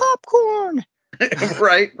see popcorn.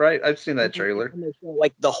 Right. I've seen that trailer. And they show,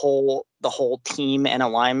 like the whole team and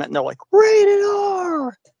alignment and they're like, rated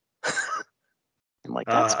R. I'm like,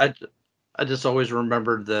 that's I just always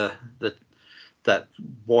remembered that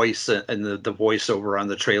voice and the voiceover on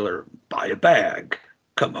the trailer. Buy a bag,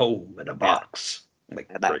 come home in a box.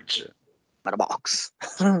 Like great shit. In a box.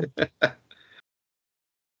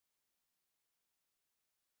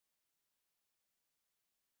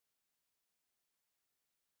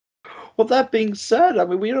 Well, that being said, I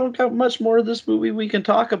mean, we don't got much more of this movie we can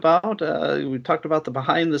talk about. We talked about the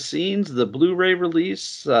behind the scenes, the Blu-ray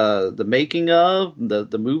release, the making of,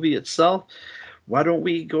 the movie itself. Why don't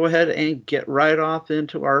we go ahead and get right off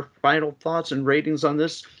into our final thoughts and ratings on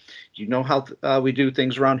this? You know how we do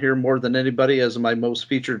things around here more than anybody. As my most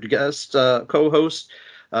featured guest co-host,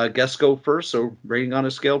 guests go first. So rating on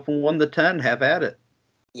a scale from 1 to 10, have at it.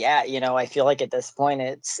 Yeah, I feel like at this point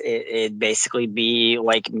it'd basically be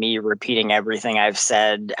like me repeating everything I've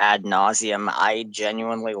said ad nauseum. I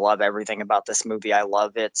genuinely love everything about this movie. I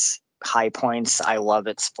love its high points. I love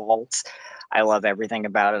its faults. I love everything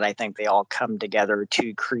about it. I think they all come together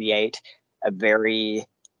to create a very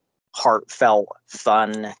heartfelt,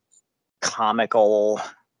 fun, comical,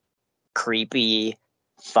 creepy,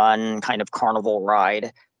 fun kind of carnival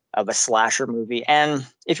ride of a slasher movie. And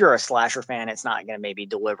if you're a slasher fan, it's not going to maybe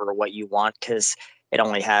deliver what you want because it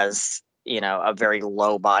only has, a very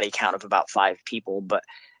low body count of about 5 people. But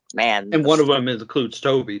man, and one of them includes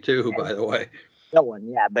Toby too, by the way. No one,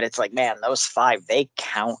 yeah, but it's like, man, those 5, they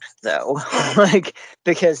count though, like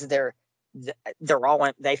because they're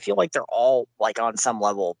all, they feel like they're all like on some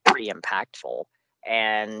level pretty impactful.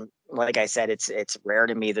 And like I said, it's rare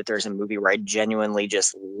to me that there's a movie where I genuinely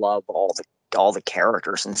just love all the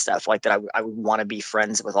characters and stuff like that. I would want to be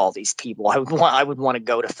friends with all these people. I would want to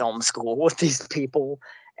go to film school with these people.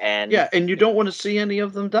 And yeah, and you don't want to see any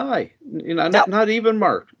of them die. Not even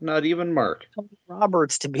Mark. Tony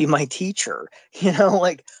Roberts to be my teacher.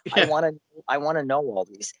 Like yeah. I want to know all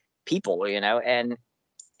these people. And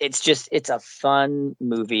it's a fun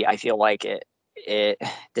movie. I feel like it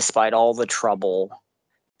despite all the trouble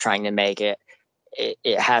trying to make it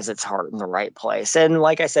has its heart in the right place. And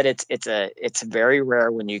like I said, it's very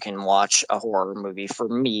rare when you can watch a horror movie for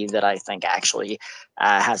me that I think actually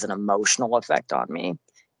has an emotional effect on me.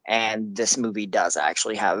 And this movie does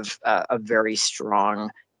actually have a very strong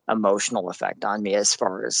emotional effect on me as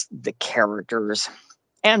far as the characters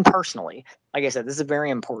and personally. Like I said, this is a very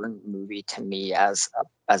important movie to me as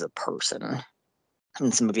a person.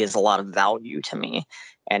 And this movie has a lot of value to me,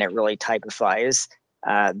 and it really typifies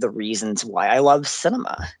the reasons why I love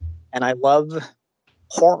cinema, and I love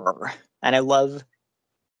horror, and I love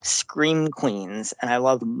scream queens, and I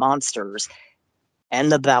love monsters,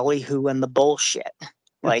 and the ballyhoo and the bullshit.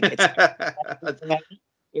 Like it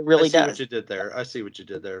really does. I see what you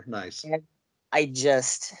did there. Nice. And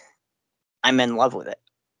I'm in love with it.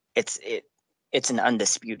 It's an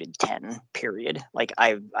undisputed 10. Period. Like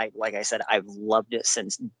like I said, I've loved it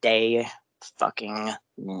since day fucking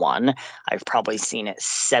 1. I've probably seen it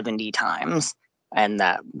 70 times, and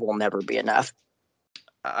that will never be enough.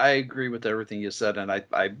 I agree with everything you said, and I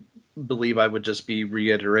believe I would just be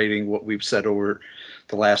reiterating what we've said over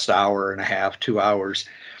the last hour and a half, 2 hours.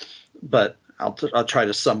 But I'll try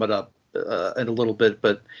to sum it up in a little bit.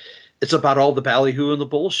 But it's about all the ballyhoo and the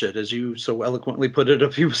bullshit, as you so eloquently put it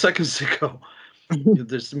a few seconds ago.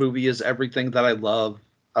 This movie is everything that I love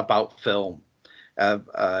about film. I'm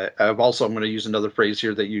going to use another phrase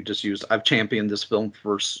here that you just used. I've championed this film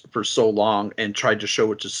for so long and tried to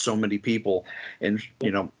show it to so many people. And,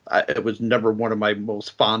 it was never one of my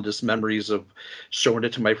most fondest memories of showing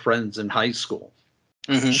it to my friends in high school.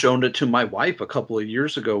 Mm-hmm. Shown it to my wife a couple of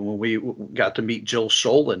years ago when we got to meet Jill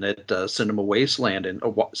Sholin at Cinema Wasteland and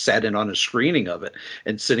sat in on a screening of it,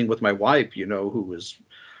 and sitting with my wife, who was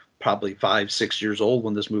probably 5-6 years old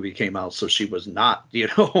when this movie came out, so she was not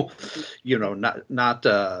not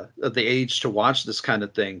the age to watch this kind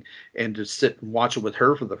of thing, and to sit and watch it with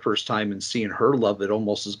her for the first time and seeing her love it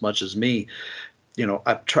almost as much as me,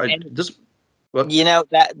 I've tried And- this. Well,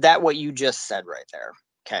 that what you just said right there.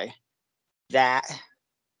 Okay. That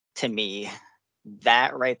to me,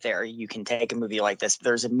 that right there, you can take a movie like this.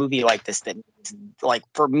 There's a movie like this that means, like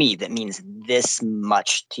for me, that means this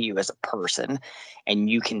much to you as a person. And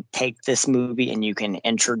you can take this movie and you can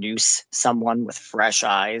introduce someone with fresh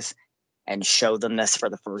eyes and show them this for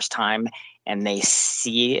the first time, and they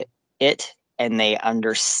see it and they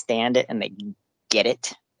understand it and they get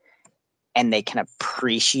it and they can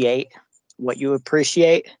appreciate what you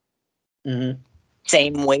appreciate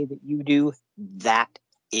same way that you do. That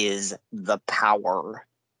is the power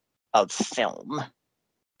of film,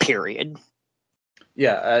 period.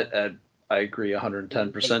 Yeah, I agree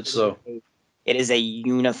 110%. So it is a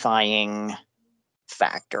unifying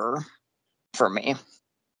factor for me.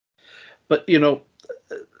 But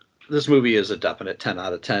this movie is a definite 10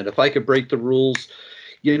 out of 10. If I could break the rules,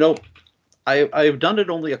 I've done it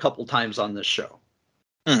only a couple times on this show.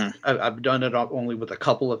 I've done it only with a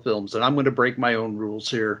couple of films, and I'm going to break my own rules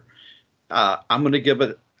here. I'm going to give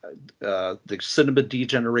it the Cinema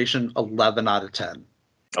Degeneration 11 out of 10.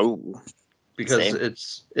 Oh, because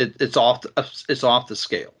it's off the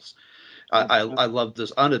scales. I love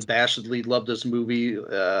this, unabashedly love this movie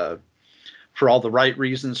for all the right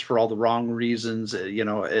reasons, for all the wrong reasons.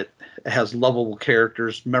 It has lovable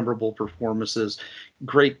characters, memorable performances,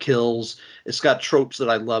 great kills. It's got tropes that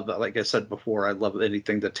I love. Like I said before, I love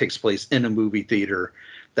anything that takes place in a movie theater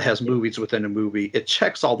that has movies within a movie. It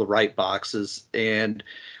checks all the right boxes, and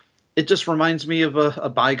it just reminds me of a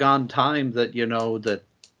bygone time that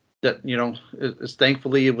is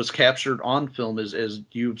thankfully it was captured on film, as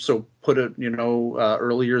you so put it,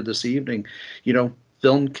 earlier this evening.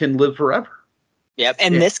 Film can live forever. Yeah,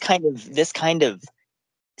 and this kind of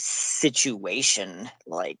situation,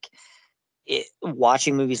 like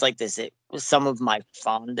watching movies like this, it was some of my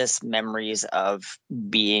fondest memories of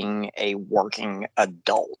being a working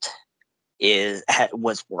adult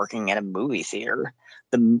was working at a movie theater.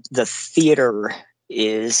 The theater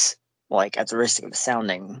is, like, at the risk of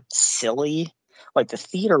sounding silly, like the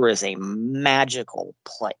theater is a magical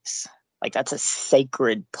place. Like, that's a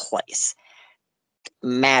sacred place.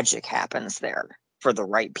 Magic happens there for the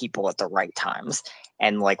right people at the right times.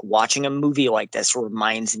 And like watching a movie like this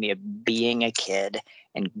reminds me of being a kid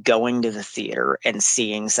and going to the theater and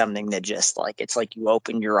seeing something that just like, it's like you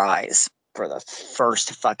opened your eyes for the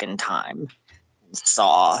first fucking time and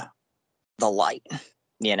saw the light,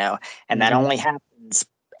 and that only happens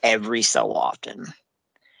every so often.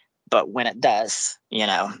 But when it does,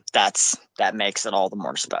 that makes it all the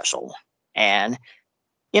more special. And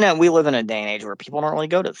we live in a day and age where people don't really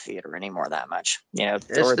go to the theater anymore that much.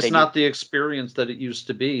 It's not the experience that it used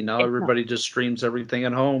to be. Now everybody just streams everything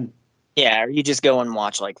at home. Yeah, or you just go and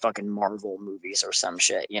watch like fucking Marvel movies or some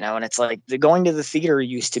shit, and it's like going to the theater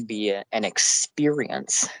used to be an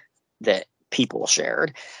experience that people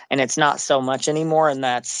shared, and it's not so much anymore, and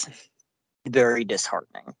that's very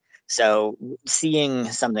disheartening. So seeing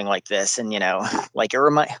something like this, and it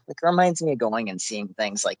reminds me of going and seeing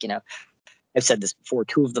things like, I've said this before,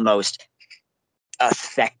 two of the most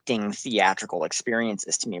affecting theatrical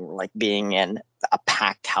experiences to me were like being in a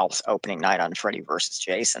packed house opening night on Freddy vs.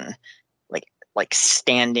 Jason, like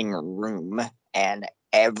standing room, and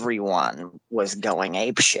everyone was going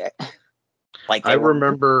apeshit. Like I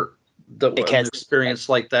remember an experience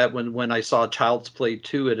like that when I saw Child's Play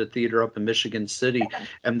 2 at a theater up in Michigan City,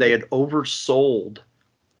 and they had oversold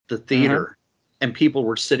the theater, and people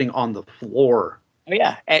were sitting on the floor. Oh,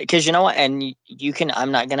 yeah, because you know what? And you can,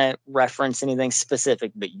 I'm not going to reference anything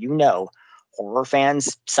specific, but horror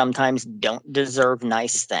fans sometimes don't deserve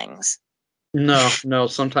nice things. No,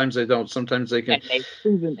 sometimes they don't. Sometimes they can.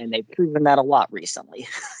 And they've proven that a lot recently.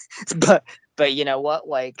 but you know what?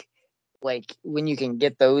 Like when you can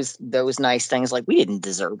get those nice things, like we didn't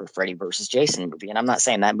deserve a Freddy vs. Jason movie. And I'm not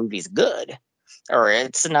saying that movie's good or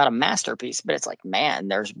it's not a masterpiece, but it's like, man,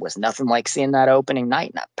 there was nothing like seeing that opening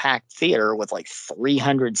night in a packed theater with like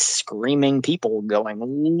 300 screaming people going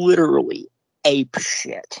literally ape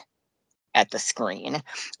shit at the screen,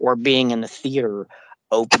 or being in the theater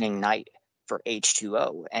opening night for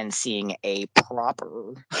H2O and seeing a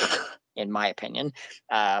proper, in my opinion,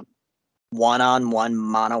 one-on-one,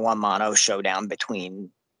 mano-a-mano showdown between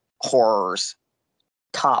horror's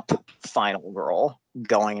top final girl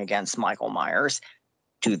going against Michael Myers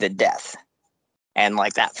to the death. And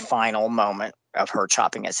like that final moment of her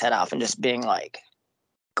chopping his head off and just being like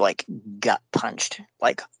gut punched.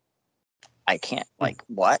 Like, I can't, like,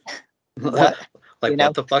 what? What? Like,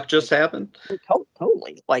 what the fuck just happened?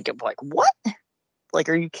 Totally. Like, what? Like,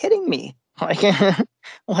 are you kidding me?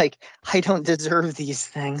 Like, I don't deserve these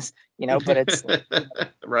things. you know, but it's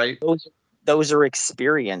right. Those are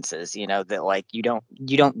experiences, you know, that like you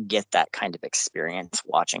don't get that kind of experience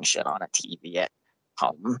watching shit on a TV at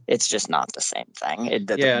home. It's just not the same thing.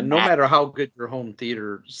 No matter how good your home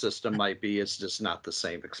theater system might be, it's just not the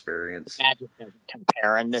same experience. Magic doesn't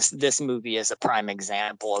compare, and this movie is a prime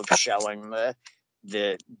example of showing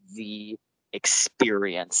the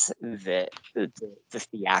experience that the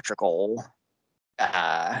theatrical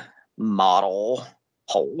model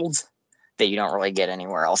holds that you don't really get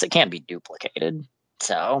anywhere else. It can't be duplicated.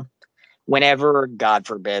 So whenever, God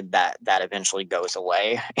forbid, that eventually goes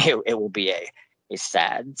away, it will be a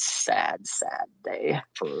sad day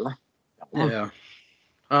for. Yeah.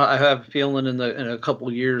 I have a feeling in a couple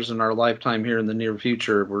of years in our lifetime here in the near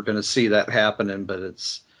future, we're going to see that happening, but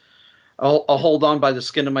I'll hold on by the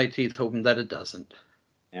skin of my teeth, hoping that it doesn't.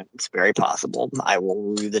 Yeah, it's very possible. I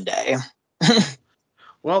will rue the day.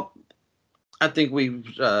 Well, I think we've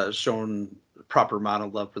shown the proper amount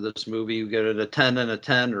of love for this movie. We get it a 10 and a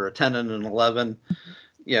 10 or a 10 and an 11.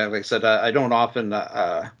 Yeah, like I said, I don't often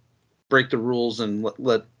break the rules and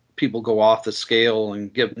let people go off the scale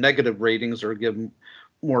and give negative ratings or give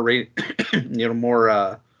more ratings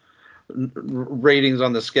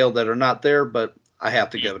on the scale that are not there. But I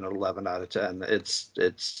have to give it an 11 out of 10.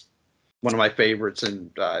 It's one of my favorites,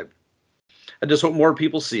 and I just hope more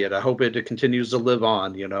people see it. I hope it continues to live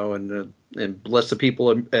on, you know, and bless the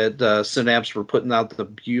people at Synapse for putting out the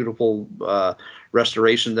beautiful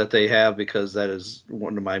restoration that they have, because that is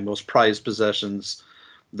one of my most prized possessions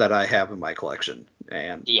that I have in my collection,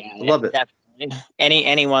 and I love it. Definitely.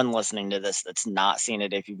 Anyone listening to this that's not seen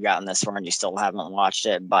it, if you've gotten this far and you still haven't watched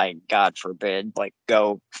it, by God forbid, like,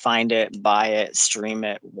 go find it, buy it, stream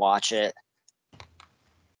it, watch it,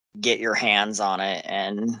 get your hands on it,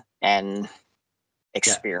 and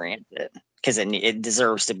experience it, because it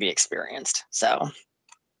deserves to be experienced. So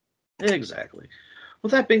exactly.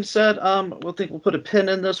 With that being said, we'll put a pin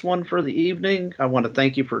in this one for the evening. I want to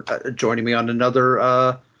thank you for joining me on another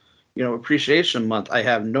Appreciation Month. I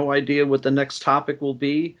have no idea what the next topic will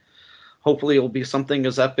be. Hopefully it will be something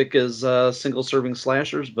as epic as single serving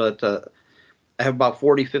slashers, but I have about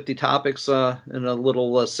 40-50 topics in a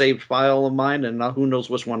little saved file of mine, and who knows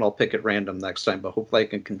which one I'll pick at random next time, but hopefully I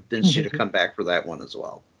can convince you to come back for that one as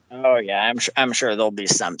well. Oh yeah, I'm sure there'll be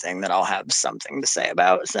something that I'll have something to say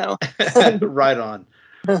about. So right on.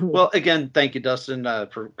 Well, again, thank you, Dustin,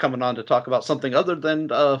 for coming on to talk about something other than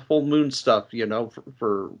full moon stuff. You know,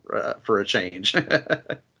 for a change.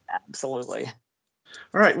 Absolutely.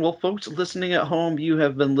 All right, well, folks listening at home, you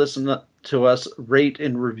have been listening to us rate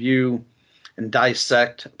and review and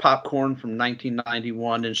dissect Popcorn from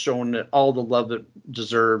 1991 and showing it all the love it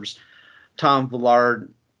deserves. Tom Villard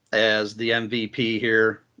as the MVP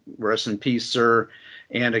here. Rest in peace, sir.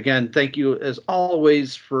 And again, thank you as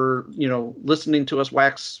always for, listening to us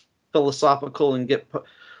wax philosophical and get a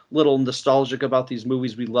little nostalgic about these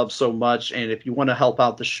movies we love so much. And if you want to help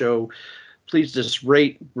out the show, please just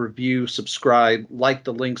rate, review, subscribe, like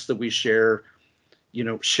the links that we share,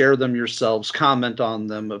 share them yourselves, comment on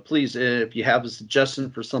them. Please, if you have a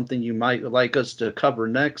suggestion for something you might like us to cover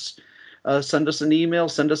next, send us an email,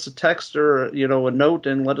 send us a text, or a note,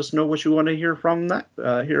 and let us know what you want to hear from that.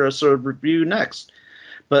 Hear us review next.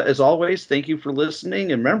 But as always, thank you for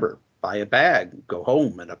listening, and remember, buy a bag, go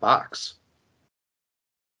home in a box.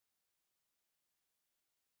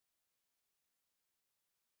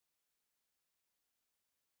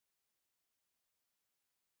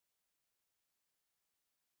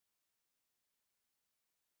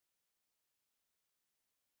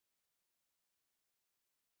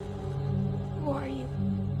 Who are you?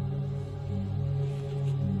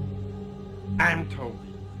 I'm Toby.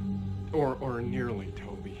 Or nearly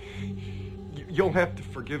Toby. You'll have to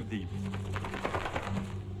forgive the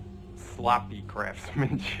sloppy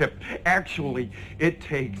craftsmanship. Actually, it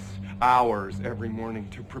takes hours every morning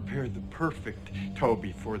to prepare the perfect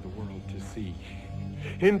Toby for the world to see.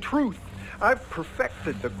 In truth, I've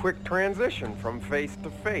perfected the quick transition from face to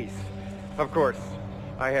face. Of course,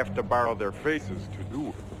 I have to borrow their faces to do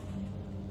it.